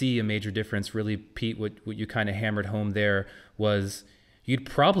really see a major difference, really, Pete, what you kind of hammered home there was you'd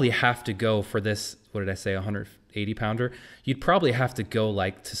probably have to go for this, what did I say, 180 pounder? You'd probably have to go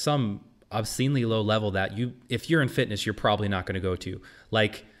like to some obscenely low level that if you're in fitness, you're probably not going to go to,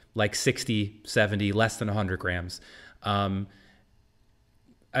 like 60, 70, less than 100 grams. I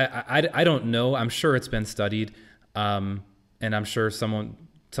don't know. I'm sure it's been studied. And I'm sure someone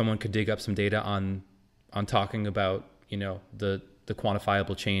could dig up some data on talking about, you know, the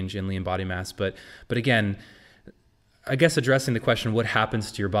quantifiable change in lean body mass. But again, I guess addressing the question, what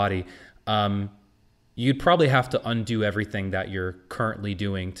happens to your body? You'd probably have to undo everything that you're currently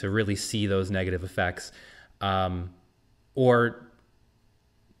doing to really see those negative effects. Or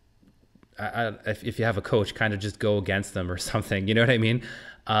if you have a coach, kind of just go against them or something, you know what I mean?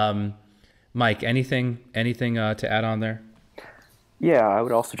 Mike, anything to add on there? Yeah, I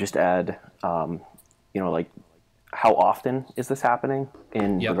would also just add, you know, like how often is this happening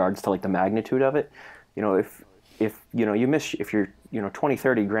in regards to like the magnitude of it? You know, if you know, if you're, you know, 20,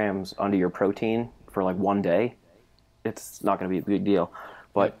 30 grams under your protein for like one day, it's not going to be a big deal.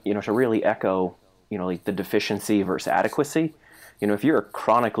 But, you know, to really echo, you know, like the deficiency versus adequacy, you know, if you're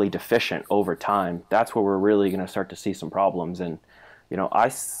chronically deficient over time, that's where we're really going to start to see some problems. And, you know,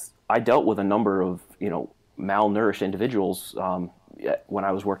 I dealt with a number of, you know, malnourished individuals when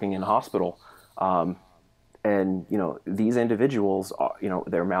I was working in a hospital. And, you know, these individuals, you know,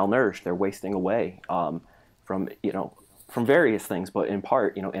 they're malnourished, they're wasting away from, you know, from various things, but in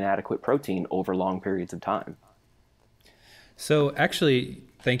part, you know, inadequate protein over long periods of time. So actually,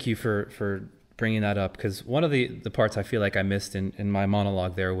 thank you for bringing that up, because one of the parts I feel like I missed in my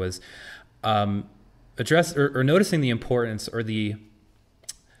monologue there was address or noticing the importance or the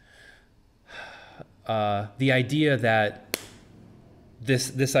idea that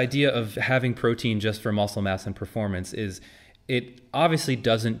this idea of having protein just for muscle mass and performance it obviously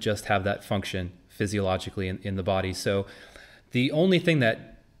doesn't just have that function physiologically in the body. So the only thing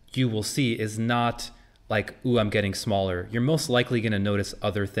that you will see is not like, ooh, I'm getting smaller. You're most likely going to notice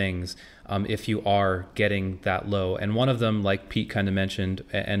other things if you are getting that low. And one of them, like Pete kind of mentioned,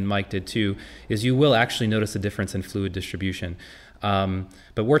 and Mike did too, is you will actually notice a difference in fluid distribution.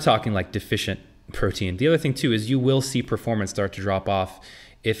 But we're talking like deficient protein. The other thing too is you will see performance start to drop off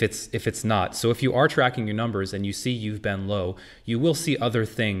if it's not. So if you are tracking your numbers and you see you've been low, you will see other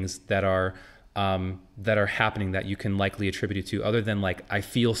things that are happening that you can likely attribute it to, other than like, I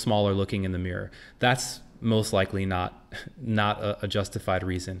feel smaller looking in the mirror. That's most likely not a justified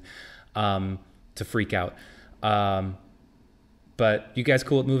reason to freak out. But you guys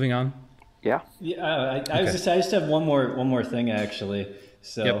cool with moving on? Yeah. Yeah. I just have one more thing actually.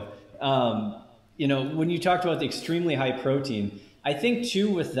 So. Yep. You know, when you talked about the extremely high protein, I think too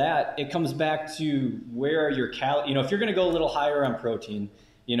with that, it comes back to where are your you know, if you're going to go a little higher on protein,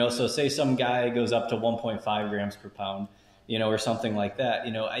 you know, so say some guy goes up to 1.5 grams per pound, you know, or something like that,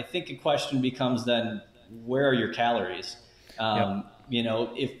 you know, I think a question becomes then, where are your calories? You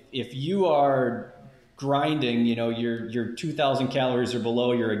know, if you are grinding, you know, you're 2,000 calories or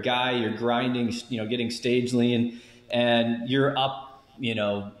below, you're a guy, you're grinding, you know, getting stage lean, and you're up, you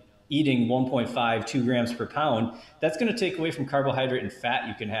know, eating 1.5, 2 grams per pound, that's going to take away from carbohydrate and fat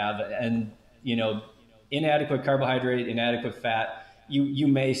you can have. And, you know, inadequate carbohydrate, inadequate fat, you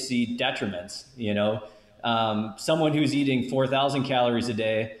may see detriments, you know. Someone who's eating 4,000 calories a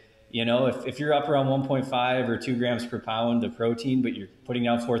day, you know, if you're up around 1.5 or 2 grams per pound of protein, but you're putting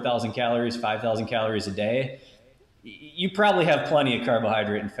out 4,000 calories, 5,000 calories a day, you probably have plenty of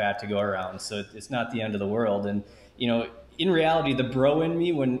carbohydrate and fat to go around. So it's not the end of the world. And, you know, in reality, the bro in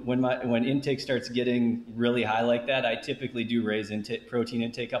me, when intake starts getting really high like that, I typically do raise protein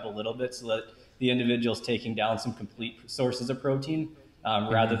intake up a little bit so that the individual's taking down some complete sources of protein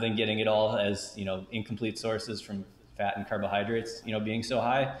rather than getting it all as, you know, incomplete sources from fat and carbohydrates, you know, being so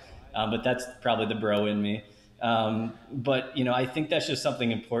high. But that's probably the bro in me. But, you know, I think that's just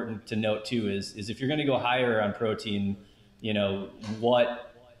something important to note too, is if you're going to go higher on protein, you know,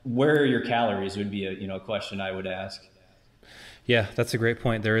 where are your calories would be a question I would ask. Yeah, that's a great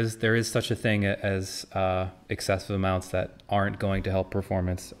point. There is such a thing as excessive amounts that aren't going to help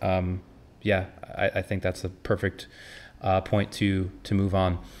performance. Yeah, I think that's a perfect point to move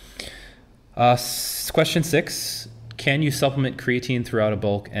on. Question 6. Can you supplement creatine throughout a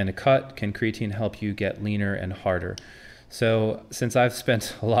bulk and a cut? Can creatine help you get leaner and harder? So since I've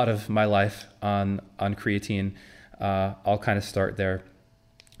spent a lot of my life on creatine, I'll kind of start there.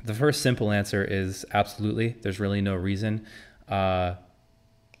 The first simple answer is absolutely. There's really no reason. The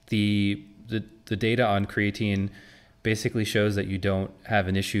data on creatine basically shows that you don't have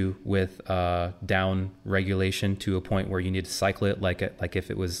an issue with down regulation to a point where you need to cycle it, like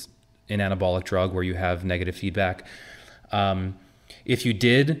if it was an anabolic drug where you have negative feedback. If you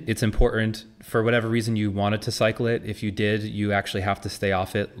did, it's important for whatever reason you wanted to cycle it. If you did, you actually have to stay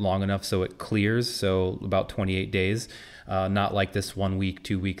off it long enough so it clears, so about 28 days, not like this 1 week,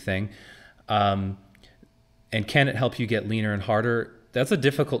 2 week thing. And can it help you get leaner and harder? That's a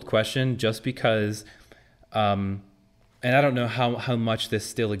difficult question just because, and I don't know how much this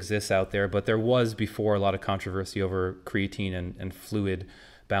still exists out there, but there was before a lot of controversy over creatine and fluid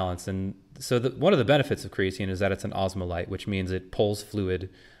balance. And so one of the benefits of creatine is that it's an osmolyte, which means it pulls fluid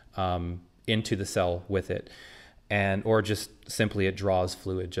into the cell with it, or just simply it draws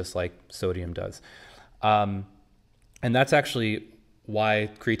fluid just like sodium does. And that's actually why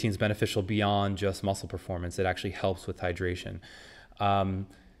creatine is beneficial beyond just muscle performance. It actually helps with hydration.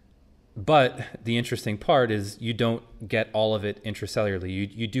 But the interesting part is you don't get all of it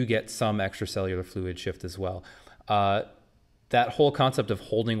intracellularly. You do get some extracellular fluid shift as well. That whole concept of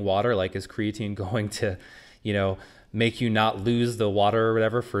holding water, like is creatine going to, you know, make you not lose the water or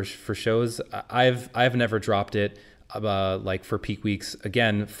whatever for shows? I've never dropped it like for peak weeks.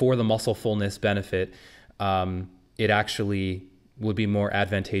 Again, for the muscle fullness benefit, it actually would be more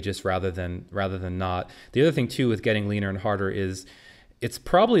advantageous rather than not. The other thing too with getting leaner and harder is it's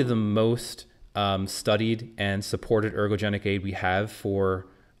probably the most studied and supported ergogenic aid we have for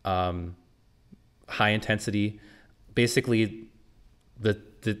high intensity, basically the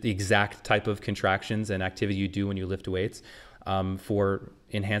exact type of contractions and activity you do when you lift weights for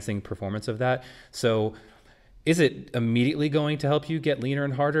enhancing performance of that. So is it immediately going to help you get leaner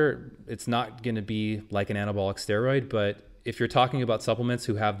and harder? It's not going to be like an anabolic steroid, but if you're talking about supplements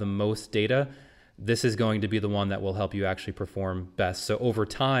who have the most data, this is going to be the one that will help you actually perform best. So over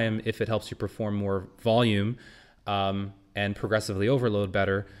time, if it helps you perform more volume and progressively overload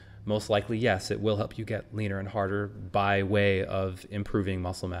better, most likely, yes, it will help you get leaner and harder by way of improving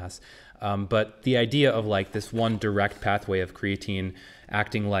muscle mass. But the idea of like this one direct pathway of creatine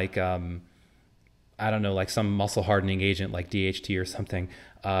acting like, I don't know, like some muscle hardening agent like DHT or something,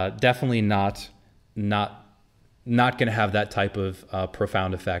 definitely not going to have that type of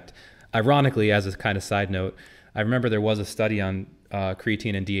profound effect. Ironically, as a kind of side note, I remember there was a study on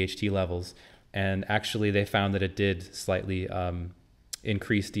creatine and DHT levels, and actually they found that it did slightly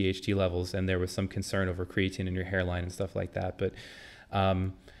increase DHT levels, and there was some concern over creatine in your hairline and stuff like that. But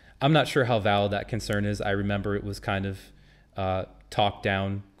I'm not sure how valid that concern is. I remember it was kind of talked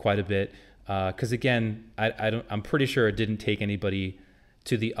down quite a bit because again, I'm pretty sure it didn't take anybody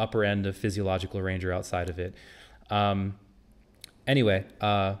to the upper end of physiological range or outside of it. Anyway,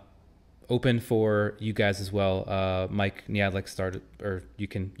 open for you guys as well. Mike Niejadlik started, or you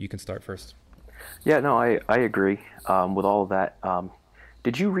can start first. Yeah, no, I agree with all of that.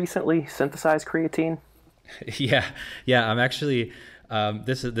 Did you recently synthesize creatine? Yeah. I'm actually.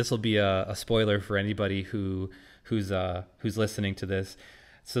 This will be a spoiler for anybody who's listening to this.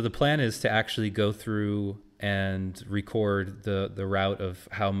 So the plan is to actually go through and record the route of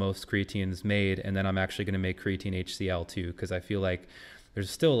how most creatine is made, and then I'm actually going to make creatine HCl too, because I feel like there's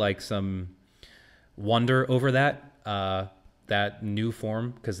still like some wonder over that new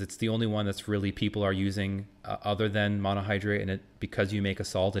form, because it's the only one that's really people are using other than monohydrate, and because you make a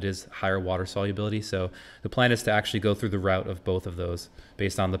salt, it is higher water solubility. So the plan is to actually go through the route of both of those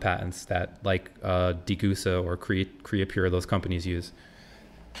based on the patents that like Degussa or Creapure, those companies use.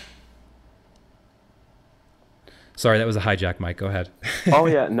 Sorry, that was a hijack, Mike. Go ahead. Oh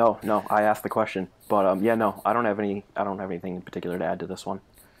yeah, no, I asked the question, but yeah, no, I don't have anything in particular to add to this one.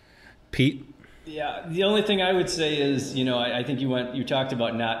 Pete? Yeah, the only thing I would say is, I think you talked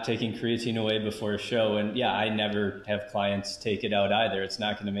about not taking creatine away before a show, and yeah, I never have clients take it out either. It's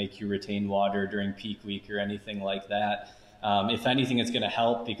not going to make you retain water during peak week or anything like that. If anything, it's going to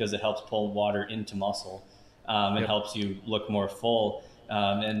help because it helps pull water into muscle. It helps you look more full,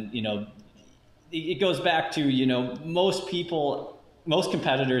 and it goes back to, most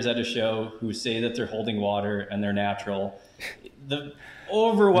competitors at a show who say that they're holding water and they're natural, the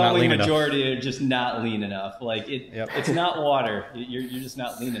overwhelming majority are just not lean enough. Like it's not water. You're just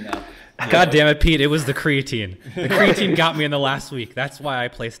not lean enough. God damn it, Pete. It was the creatine. The creatine got me in the last week. That's why I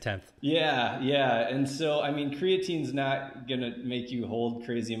placed 10th. Yeah. And so, creatine's not going to make you hold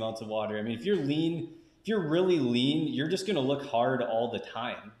crazy amounts of water. If you're really lean, you're just going to look hard all the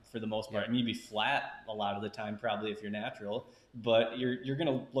time for the most part. You'd be flat a lot of the time, probably if you're natural, but you're going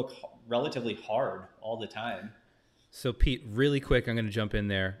to look relatively hard all the time. So Pete, really quick, I'm going to jump in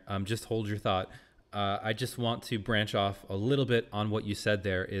there. Just hold your thought. I just want to branch off a little bit on what you said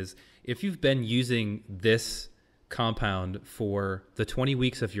there is if you've been using this compound for the 20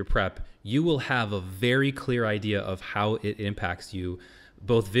 weeks of your prep, you will have a very clear idea of how it impacts you,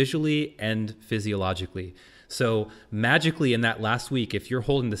 both visually and physiologically. So magically in that last week, if you're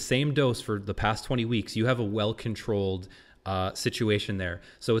holding the same dose for the past 20 weeks, you have a well-controlled situation there.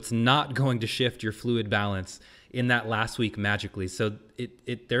 So it's not going to shift your fluid balance in that last week magically. So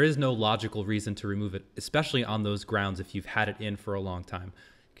there is no logical reason to remove it, especially on those grounds if you've had it in for a long time.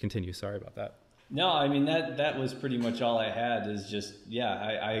 Continue. Sorry about that. No, that was pretty much all I had is just,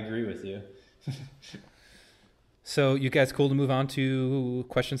 I agree with you. So you guys cool to move on to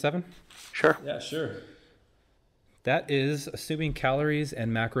question 7? Sure. Yeah, sure. That is, assuming calories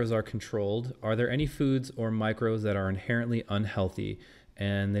and macros are controlled, are there any foods or micros that are inherently unhealthy?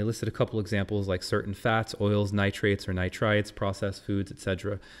 And they listed a couple examples like certain fats, oils, nitrates or nitrites, processed foods,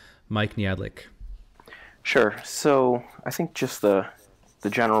 etc. Mike Niejadlik. Sure. So I think just the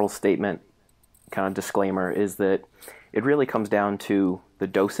general statement, kind of disclaimer, is that it really comes down to the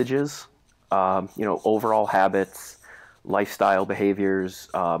dosages, overall habits, lifestyle behaviors.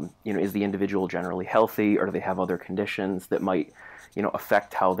 Is the individual generally healthy, or do they have other conditions that might,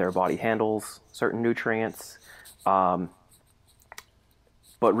 affect how their body handles certain nutrients? But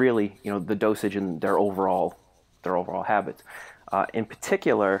really, the dosage and their overall habits. In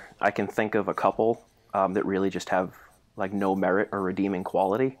particular, I can think of a couple that really just have like no merit or redeeming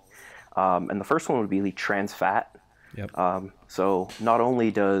quality. And the first one would be trans fat. Yep. So not only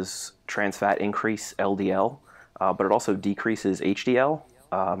does trans fat increase LDL, but it also decreases HDL.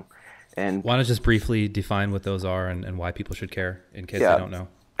 And want to just briefly define what those are and why people should care in case they don't know?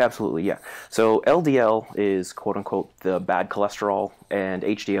 Absolutely, yeah. So LDL is quote unquote the bad cholesterol, and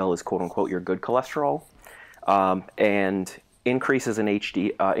HDL is quote unquote your good cholesterol. And increases in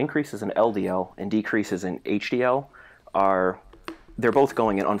LDL and decreases in HDL they're both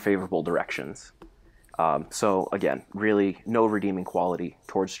going in unfavorable directions. So again, really no redeeming quality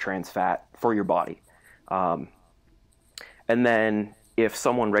towards trans fat for your body. And then if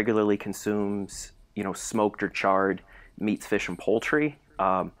someone regularly consumes, smoked or charred meats, fish, and poultry,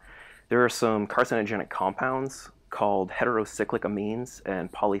 there are some carcinogenic compounds called heterocyclic amines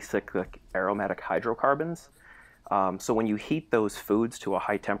and polycyclic aromatic hydrocarbons. So when you heat those foods to a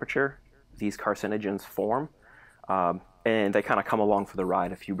high temperature, these carcinogens form, and they kind of come along for the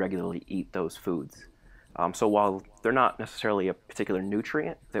ride if you regularly eat those foods. So while they're not necessarily a particular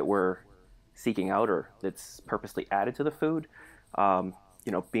nutrient that we're seeking out or that's purposely added to the food,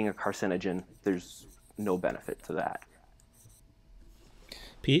 being a carcinogen, there's no benefit to that.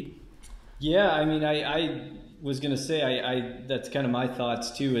 Pete? Yeah, I was going to say, that's kind of my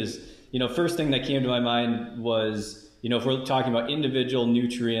thoughts too is, first thing that came to my mind was, if we're talking about individual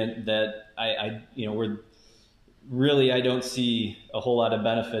nutrient that I don't see a whole lot of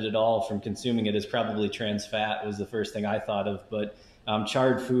benefit at all from consuming it, is probably trans fat was the first thing I thought of. But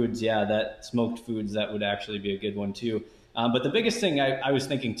charred foods, yeah, that smoked foods, that would actually be a good one too. But the biggest thing I was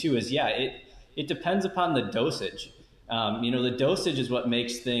thinking too is, yeah, it depends upon the dosage. The dosage is what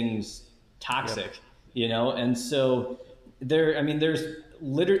makes things toxic, and so there's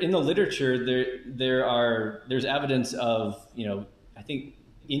in the literature, there's evidence of, I think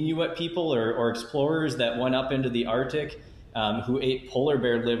Inuit people or explorers that went up into the Arctic, who ate polar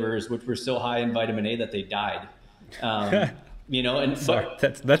bear livers, which were so high in vitamin A that they died. And sorry,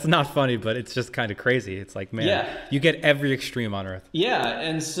 that's not funny, but it's just kind of crazy. It's like, man, yeah, you get every extreme on Earth. Yeah,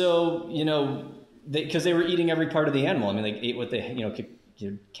 and so because they were eating every part of the animal. I mean, they ate what they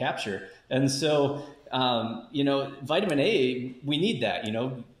could capture, and so vitamin A, we need that.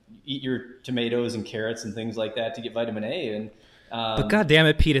 Eat your tomatoes and carrots and things like that to get vitamin A. And but God damn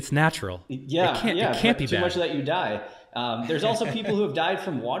it, Pete, it's natural. Yeah, it can't be too bad. much of that, you die. There's also people who have died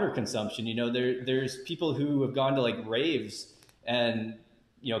from water consumption. There's people who have gone to like raves and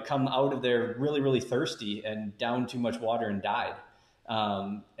come out of there really, really thirsty and down too much water and died.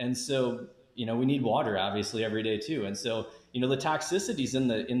 And so we need water obviously every day too. And so the toxicity's in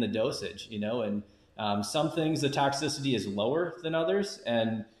the dosage. And some things the toxicity is lower than others,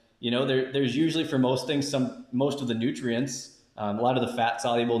 and there's usually for most things most of the nutrients, a lot of the fat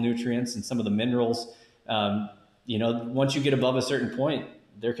soluble nutrients and some of the minerals. Once you get above a certain point,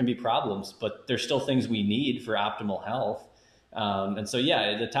 there can be problems, but there's still things we need for optimal health. And so,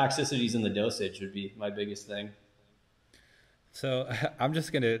 yeah, the toxicities in the dosage would be my biggest thing. So I'm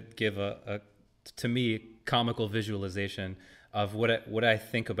just going to give a, to me, comical visualization of what I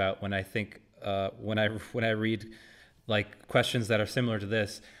think about when I think, when I read like questions that are similar to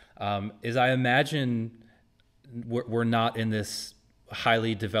this, is I imagine we're not in this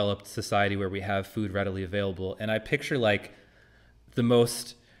highly developed society where we have food readily available. And I picture like the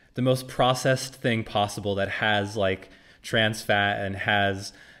most processed thing possible that has like trans fat and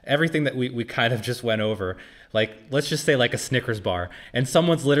has everything that we kind of just went over. Like, let's just say like a Snickers bar, and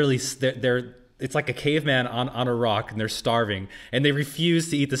someone's literally, it's like a caveman on a rock and they're starving and they refuse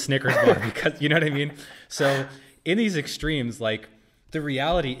to eat the Snickers bar because, you know what I mean? So in these extremes, like the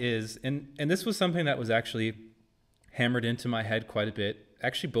reality is, and this was something that was actually hammered into my head quite a bit.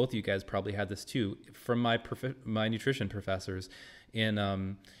 Actually, both of you guys probably had this too from my nutrition professors in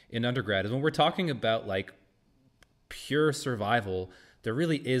undergrad, is when we're talking about like pure survival, there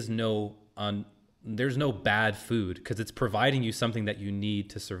really is there's no bad food because it's providing you something that you need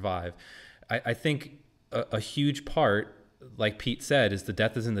to survive. I think a huge part, like Pete said, is the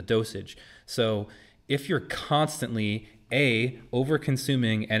death is in the dosage. So if you're constantly A,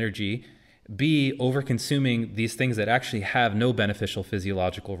 over-consuming energy, B, over-consuming these things that actually have no beneficial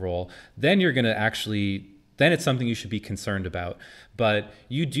physiological role, then you're going to then it's something you should be concerned about. But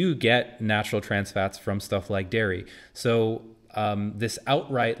you do get natural trans fats from stuff like dairy. So this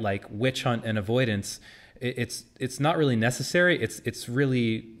outright like witch hunt and avoidance, it's not really necessary. It's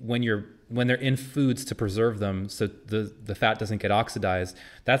really when they're in foods to preserve them so the fat doesn't get oxidized,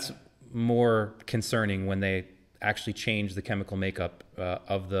 that's more concerning when they actually change the chemical makeup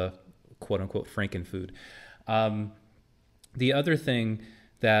of the quote-unquote frankenfood. The other thing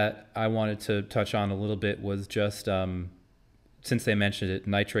that I wanted to touch on a little bit was just, since they mentioned it,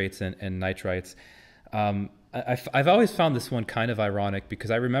 nitrates and nitrites. I've always found this one kind of ironic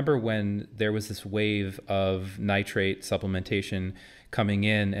because I remember when there was this wave of nitrate supplementation coming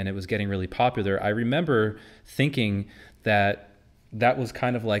in and it was getting really popular, I remember thinking that was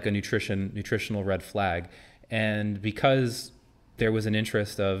kind of like a nutritional red flag. And because there was an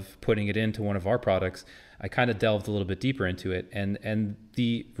interest of putting it into one of our products, I kind of delved a little bit deeper into it. And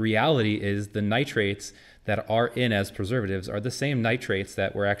the reality is the nitrates that are in as preservatives are the same nitrates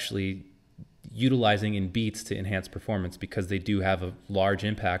that we're actually utilizing in beets to enhance performance because they do have a large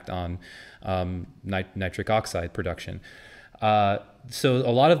impact on nitric oxide production. So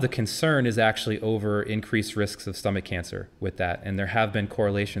a lot of the concern is actually over increased risks of stomach cancer with that. And there have been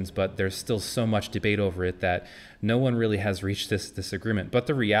correlations, but there's still so much debate over it that no one really has reached this agreement. But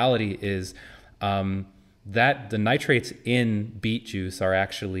the reality is that the nitrates in beet juice are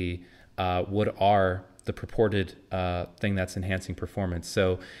actually what are the purported thing that's enhancing performance.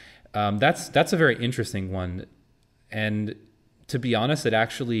 So that's a very interesting one. And to be honest, it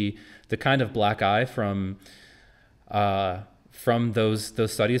actually, the kind of black eye from those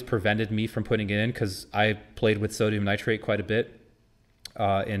studies prevented me from putting it in because I played with sodium nitrate quite a bit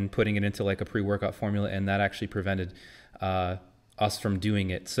in putting it into like a pre-workout formula, and that actually prevented us from doing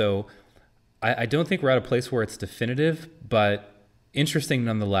it. So I don't think we're at a place where it's definitive, but interesting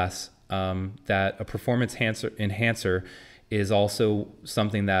nonetheless, that a performance enhancer is also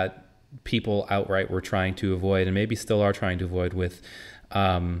something that people outright were trying to avoid, and maybe still are trying to avoid with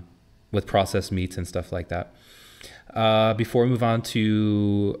processed meats and stuff like that. Before we move on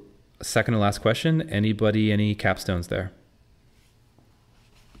to second to last question, anybody, any capstones there?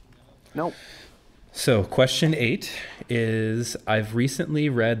 Nope. So question 8 is, I've recently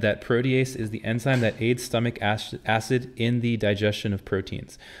read that protease is the enzyme that aids stomach acid in the digestion of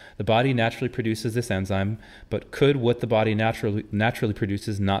proteins. The body naturally produces this enzyme, but could what the body naturally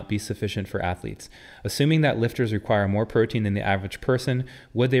produces not be sufficient for athletes? Assuming that lifters require more protein than the average person,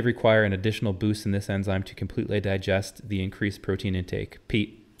 would they require an additional boost in this enzyme to completely digest the increased protein intake?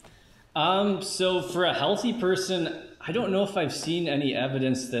 Pete? So for a healthy person, I don't know if I've seen any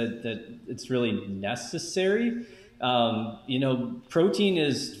evidence that it's really necessary. You know, protein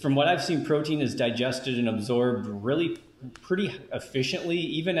is, from what I've seen, protein is digested and absorbed really pretty efficiently,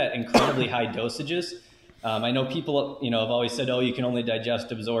 even at incredibly high dosages. I know people, you know, have always said, oh, you can only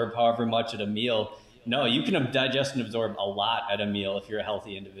absorb however much at a meal. No, you can digest and absorb a lot at a meal if you're a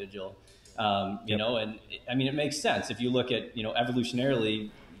healthy individual. You know, and I mean, it makes sense. If you look at, you know,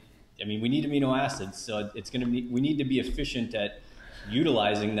 evolutionarily, I mean, we need amino acids, so we need to be efficient at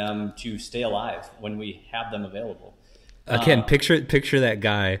utilizing them to stay alive when we have them available. Again, picture that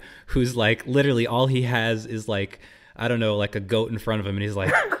guy who's like, literally all he has is like, I don't know, like a goat in front of him, and he's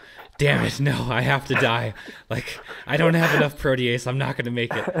like, damn it, no, I have to die. Like, I don't have enough protease, I'm not going to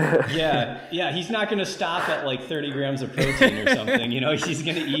make it. Yeah, he's not going to stop at like 30 grams of protein or something, you know, he's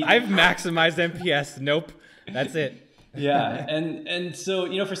going to eat. I've maximized MPS, nope, that's it. Yeah, and so,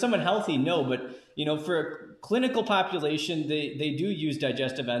 you know, for someone healthy, no, but, you know, for a clinical population, they do use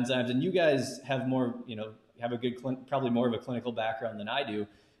digestive enzymes, and you guys have more, you know, have a good, probably more of a clinical background than I do.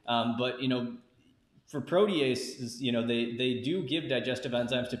 But, you know, for proteases, you know, they do give digestive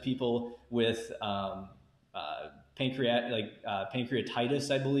enzymes to people with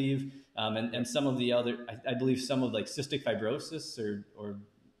pancreatitis, I believe, and some of the other, I believe some of like cystic fibrosis or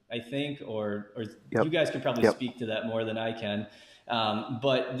I think, or Yep. You guys can probably speak to that more than I can.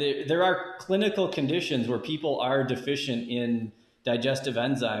 But there are clinical conditions where people are deficient in digestive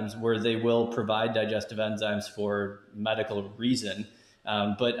enzymes where they will provide digestive enzymes for medical reason.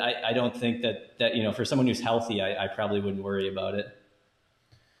 But I don't think that, you know, for someone who's healthy, I probably wouldn't worry about it.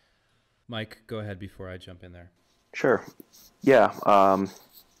 Mike, go ahead before I jump in there. Sure. Yeah.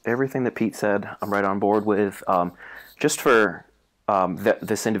 Everything that Pete said, I'm right on board with. Just for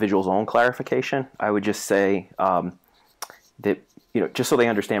this individual's own clarification, I would just say that, you know, just so they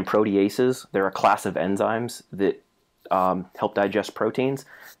understand, proteases, they're a class of enzymes that help digest proteins.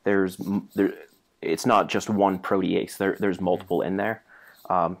 It's not just one protease. There's multiple in there.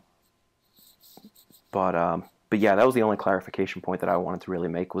 But yeah, that was the only clarification point that I wanted to really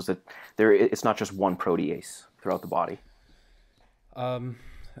make, was that it's not just one protease throughout the body.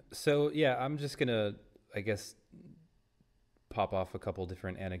 So yeah, I'm just gonna, I guess, pop off a couple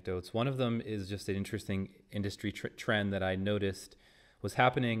different anecdotes. One of them is just an interesting industry trend that I noticed was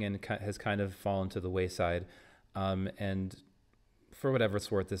happening and has kind of fallen to the wayside. And for whatever it's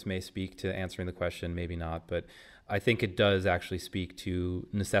worth, this may speak to answering the question, maybe not, but I think it does actually speak to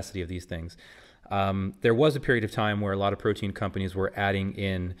necessity of these things. There was a period of time where a lot of protein companies were adding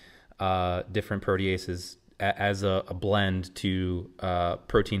in different proteases as a blend to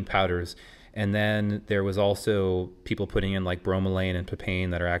protein powders. And then there was also people putting in like bromelain and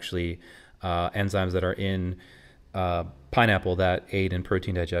papain that are actually enzymes that are in pineapple that aid in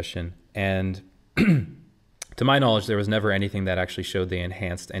protein digestion. And to my knowledge, there was never anything that actually showed they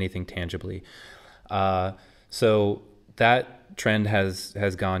enhanced anything tangibly. So that trend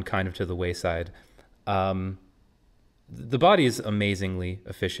has gone kind of to the wayside. The body is amazingly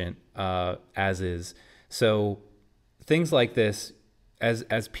efficient, as is. So things like this,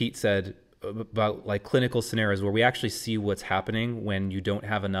 as Pete said, about like clinical scenarios where we actually see what's happening when you don't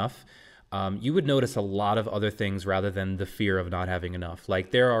have enough, you would notice a lot of other things rather than the fear of not having enough. Like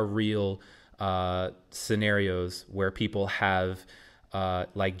there are real scenarios where people have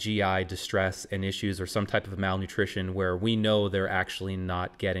like GI distress and issues or some type of malnutrition where we know they're actually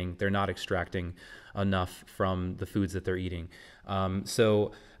they're not extracting enough from the foods that they're eating.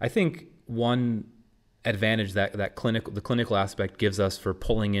 So I think one advantage that the clinical aspect gives us for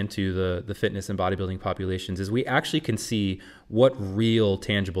pulling into the fitness and bodybuilding populations is we actually can see what real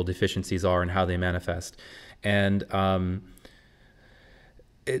tangible deficiencies are and how they manifest. And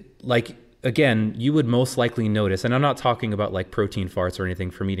like again, you would most likely notice, and I'm not talking about like protein farts or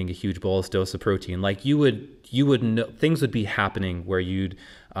anything from eating a huge bolus dose of protein. Like you would know, things would be happening where you'd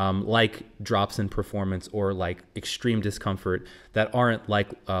like drops in performance or like extreme discomfort that aren't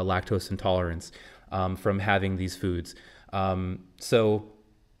like lactose intolerance from having these foods. So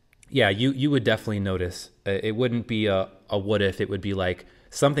yeah, you would definitely notice. It wouldn't be a what if, it would be like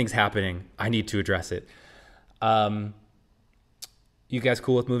something's happening, I need to address it. You guys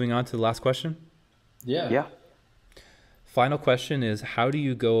cool with moving on to the last question? Yeah. Yeah. Final question is, how do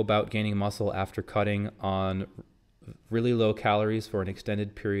you go about gaining muscle after cutting on really low calories for an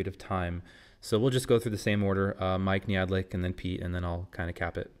extended period of time? So we'll just go through the same order, Mike, Niejadlik, and then Pete, and then I'll kind of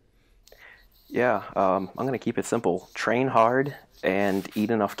cap it. Yeah, I'm going to keep it simple. Train hard and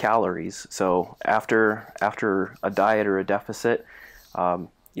eat enough calories. So after a diet or a deficit,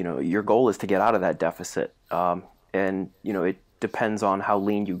 your goal is to get out of that deficit. And it depends on how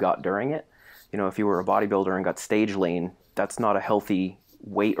lean you got during it. If you were a bodybuilder and got stage lean, that's not a healthy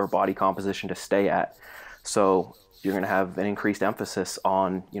weight or body composition to stay at. So you're going to have an increased emphasis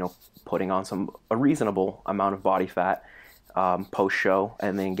on, putting on a reasonable amount of body fat post show,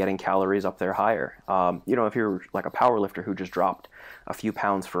 and then getting calories up there higher. If you're like a power lifter who just dropped a few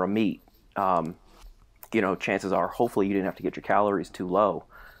pounds for a meet, chances are hopefully you didn't have to get your calories too low.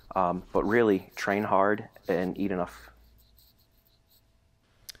 But really train hard and eat enough.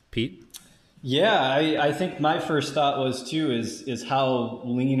 Pete? Yeah, I think my first thought was too is how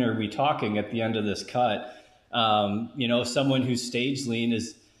lean are we talking at the end of this cut? Someone who's stage lean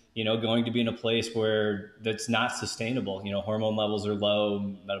is going to be in a place where that's not sustainable. Hormone levels are low,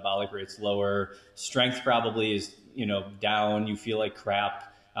 metabolic rates lower, strength probably is down. You feel like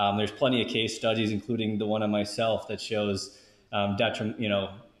crap. There's plenty of case studies, including the one on myself, that shows detriment.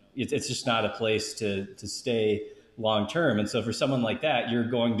 It's just not a place to stay long term. And so for someone like that, you're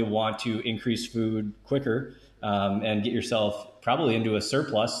going to want to increase food quicker and get yourself probably into a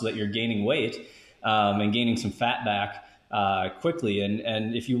surplus so that you're gaining weight and gaining some fat back quickly.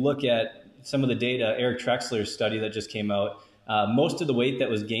 And if you look at some of the data, Eric Trexler's study that just came out, most of the weight that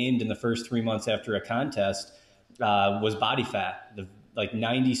was gained in the first 3 months after a contest was body fat. Like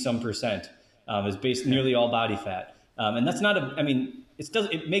 90% is based nearly all body fat. And that's not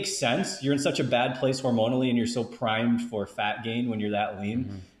it makes sense. You're in such a bad place hormonally, and you're so primed for fat gain when you're that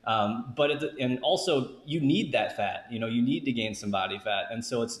lean. Mm-hmm. And also you need that fat. You need to gain some body fat, and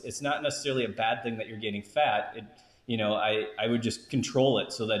so it's not necessarily a bad thing that you're gaining fat. I would just control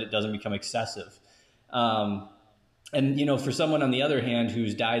it so that it doesn't become excessive. And for someone on the other hand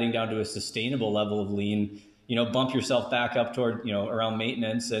who's dieting down to a sustainable level of lean, bump yourself back up toward around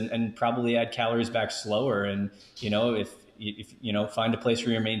maintenance and probably add calories back slower. And if find a place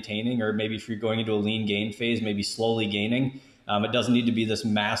where you're maintaining, or maybe if you're going into a lean gain phase, maybe slowly gaining. It doesn't need to be this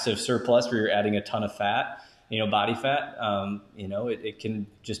massive surplus where you're adding a ton of fat, body fat. It can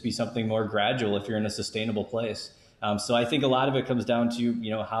just be something more gradual if you're in a sustainable place. So I think a lot of it comes down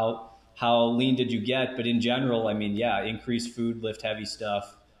to, how lean did you get? But in general, increase food, lift heavy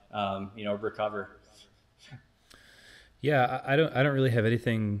stuff, recover. Yeah, I don't really have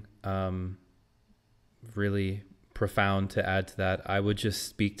anything really profound to add to that. I would just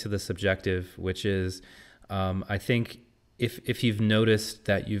speak to the subjective, which is I think if you've noticed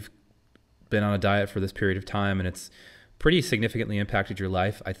that you've been on a diet for this period of time and it's pretty significantly impacted your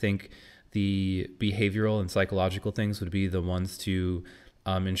life, I think the behavioral and psychological things would be the ones to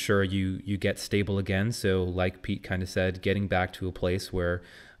ensure you get stable again. So like Pete kind of said, getting back to a place where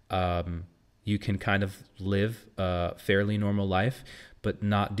you can kind of live a fairly normal life, but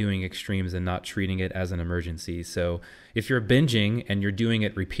not doing extremes and not treating it as an emergency. So if you're binging and you're doing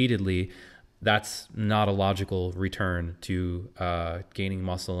it repeatedly, that's not a logical return to gaining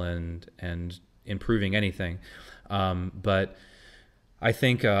muscle and improving anything. But I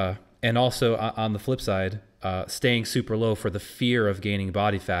think, and also on the flip side, staying super low for the fear of gaining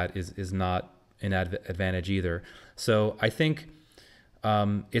body fat is not an advantage either. So I think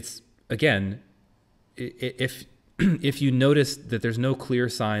it's, again, if you notice that there's no clear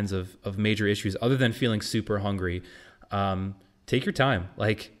signs of major issues other than feeling super hungry, take your time.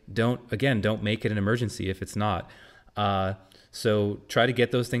 Like, don't make it an emergency if it's not. So try to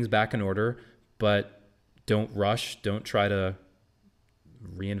get those things back in order, but don't rush. Don't try to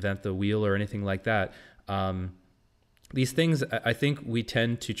reinvent the wheel or anything like that. These things, I think we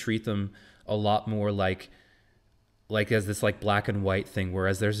tend to treat them a lot more like as this like black and white thing,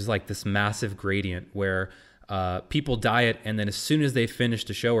 whereas there's just like this massive gradient where people diet, and then as soon as they finish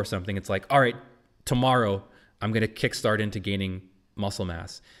the show or something, it's like, all right, tomorrow I'm going to kickstart into gaining muscle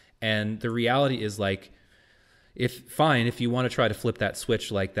mass. And the reality is, like, if you want to try to flip that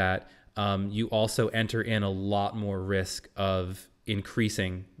switch like that, you also enter in a lot more risk of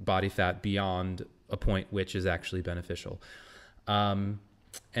increasing body fat beyond a point which is actually beneficial.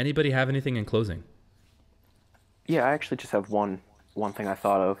 Anybody have anything in closing? Yeah, I actually just have one thing I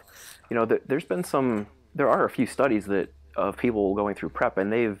thought of. You know, there are a few studies that of people going through prep,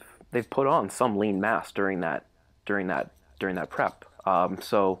 and they've put on some lean mass during that prep.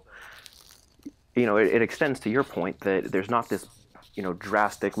 So, you know, it extends to your point that there's not this, you know,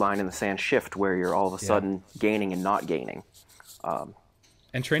 drastic line in the sand shift where you're all of a sudden gaining and not gaining.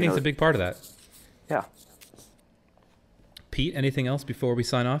 And training's a big part of that. Yeah. Pete, anything else before we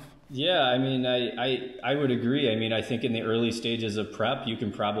sign off? Yeah, I mean, I would agree. I mean, I think in the early stages of prep, you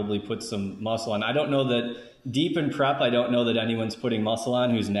can probably put some muscle on. I don't know that deep in prep, I don't know that anyone's putting muscle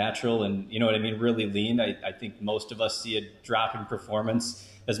on who's natural and, you know what I mean, really lean. I think most of us see a drop in performance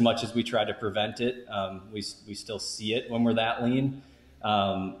as much as we try to prevent it. We still see it when we're that lean.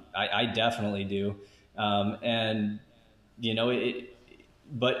 I definitely do. And, you know,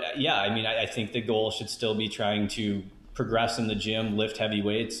 but yeah, I mean, I think the goal should still be trying to progress in the gym, lift heavy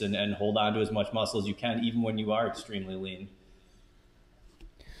weights, and hold on to as much muscle as you can, even when you are extremely lean.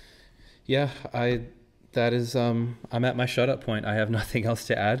 Yeah, I'm at my shut up point. I have nothing else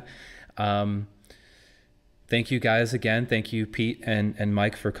to add. Thank you guys again. Thank you, Pete and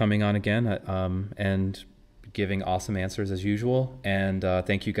Mike, for coming on again and giving awesome answers as usual. And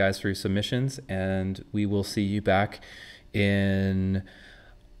thank you guys for your submissions. And we will see you back in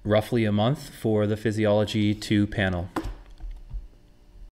roughly a month for the Physiology 2 panel.